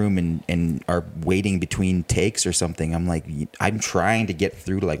green room and are waiting between takes or something. I'm like, I'm trying to get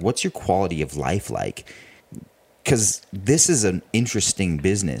through to like, what's your quality of life like? Because this is an interesting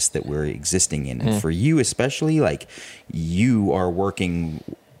business that we're existing in. And for you especially, like, you are working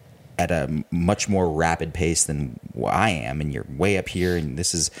at a much more rapid pace than I am, and you're way up here, and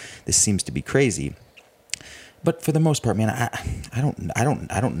this seems to be crazy. But for the most part, man, I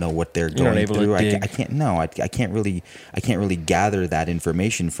don't know what they're going through. I can't really gather that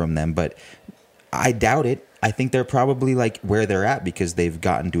information from them, but I doubt it. I think they're probably like where they're at because they've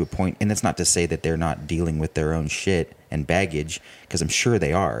gotten to a point, and it's not to say that they're not dealing with their own shit and baggage, because I'm sure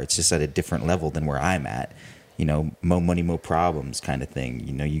they are. It's just at a different level than where I'm at. Mo money, mo problems kind of thing.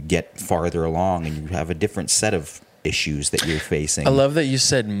 You get farther along and you have a different set of issues that you're facing. I love that you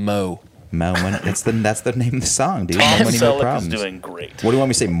said mo. Mo money. That's the name of the song, dude. Tom More money, more Selleck problems. is doing great. What do you want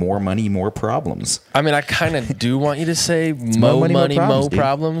me to say? More money, more problems. I mean, I kind of do want you to say mo mo money, money, mo mo problems,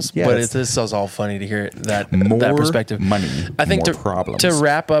 problems, Yeah, but that's- this is all funny to hear that More perspective. money, I think more problems. to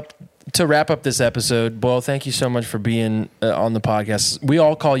wrap up this episode, Boyle, thank you so much for being on the podcast. We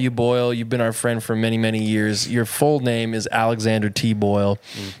all call you Boyle. You've been our friend for many, many years. Your full name is Alexander T. Boyle.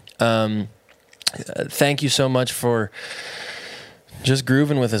 Thank you so much for Just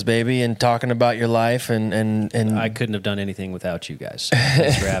grooving with us, baby, and talking about your life, and I couldn't have done anything without you guys.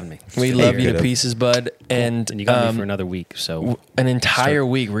 Thanks for having me. we love you to pieces, bud. And you got me for another week, so an entire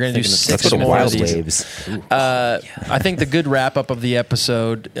week. We're gonna do thinking of 6 Let's go to more of Wild these. Waves. I think the good wrap up of the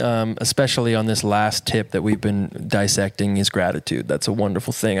episode, especially on this last tip that we've been dissecting, is gratitude. That's a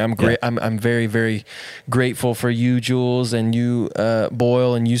wonderful thing. I'm great. I'm very, very grateful for you, Jules, and you,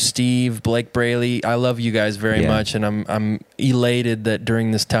 Boyle, and you, Steve, Blake Braley. I love you guys very much, and I'm elated that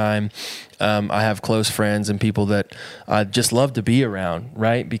during this time, I have close friends and people that I just love to be around,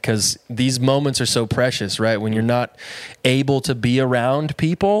 right? Because these moments are so precious, right? When you're not able to be around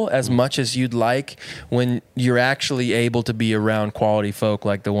people as much as you'd like, when you're actually able to be around quality folk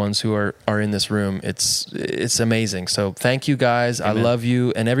like the ones who are in this room, it's amazing. So thank you guys. Amen. I love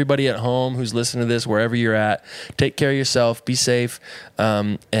you. And everybody at home who's listening to this, wherever you're at, take care of yourself, be safe,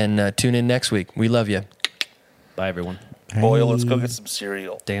 and tune in next week. We love you. bye, everyone. Boyle, let's go get some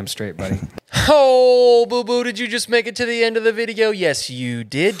cereal. Damn straight, buddy. Oh, boo-boo, did you just make it to the end of the video? Yes, you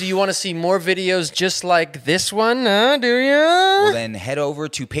did. Do you want to see more videos just like this one? Do you? Well, then head over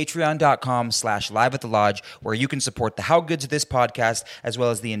to patreon.com/Live at the Lodge, where you can support the How Good's This podcast, as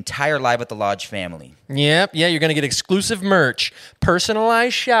well as the entire Live at the Lodge family. Yep, yeah, you're going to get exclusive merch,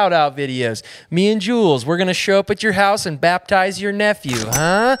 personalized shout-out videos. Me and Jules, we're going to show up at your house and baptize your nephew,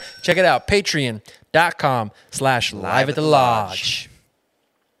 huh? Check it out, patreon.com/Live at the Lodge.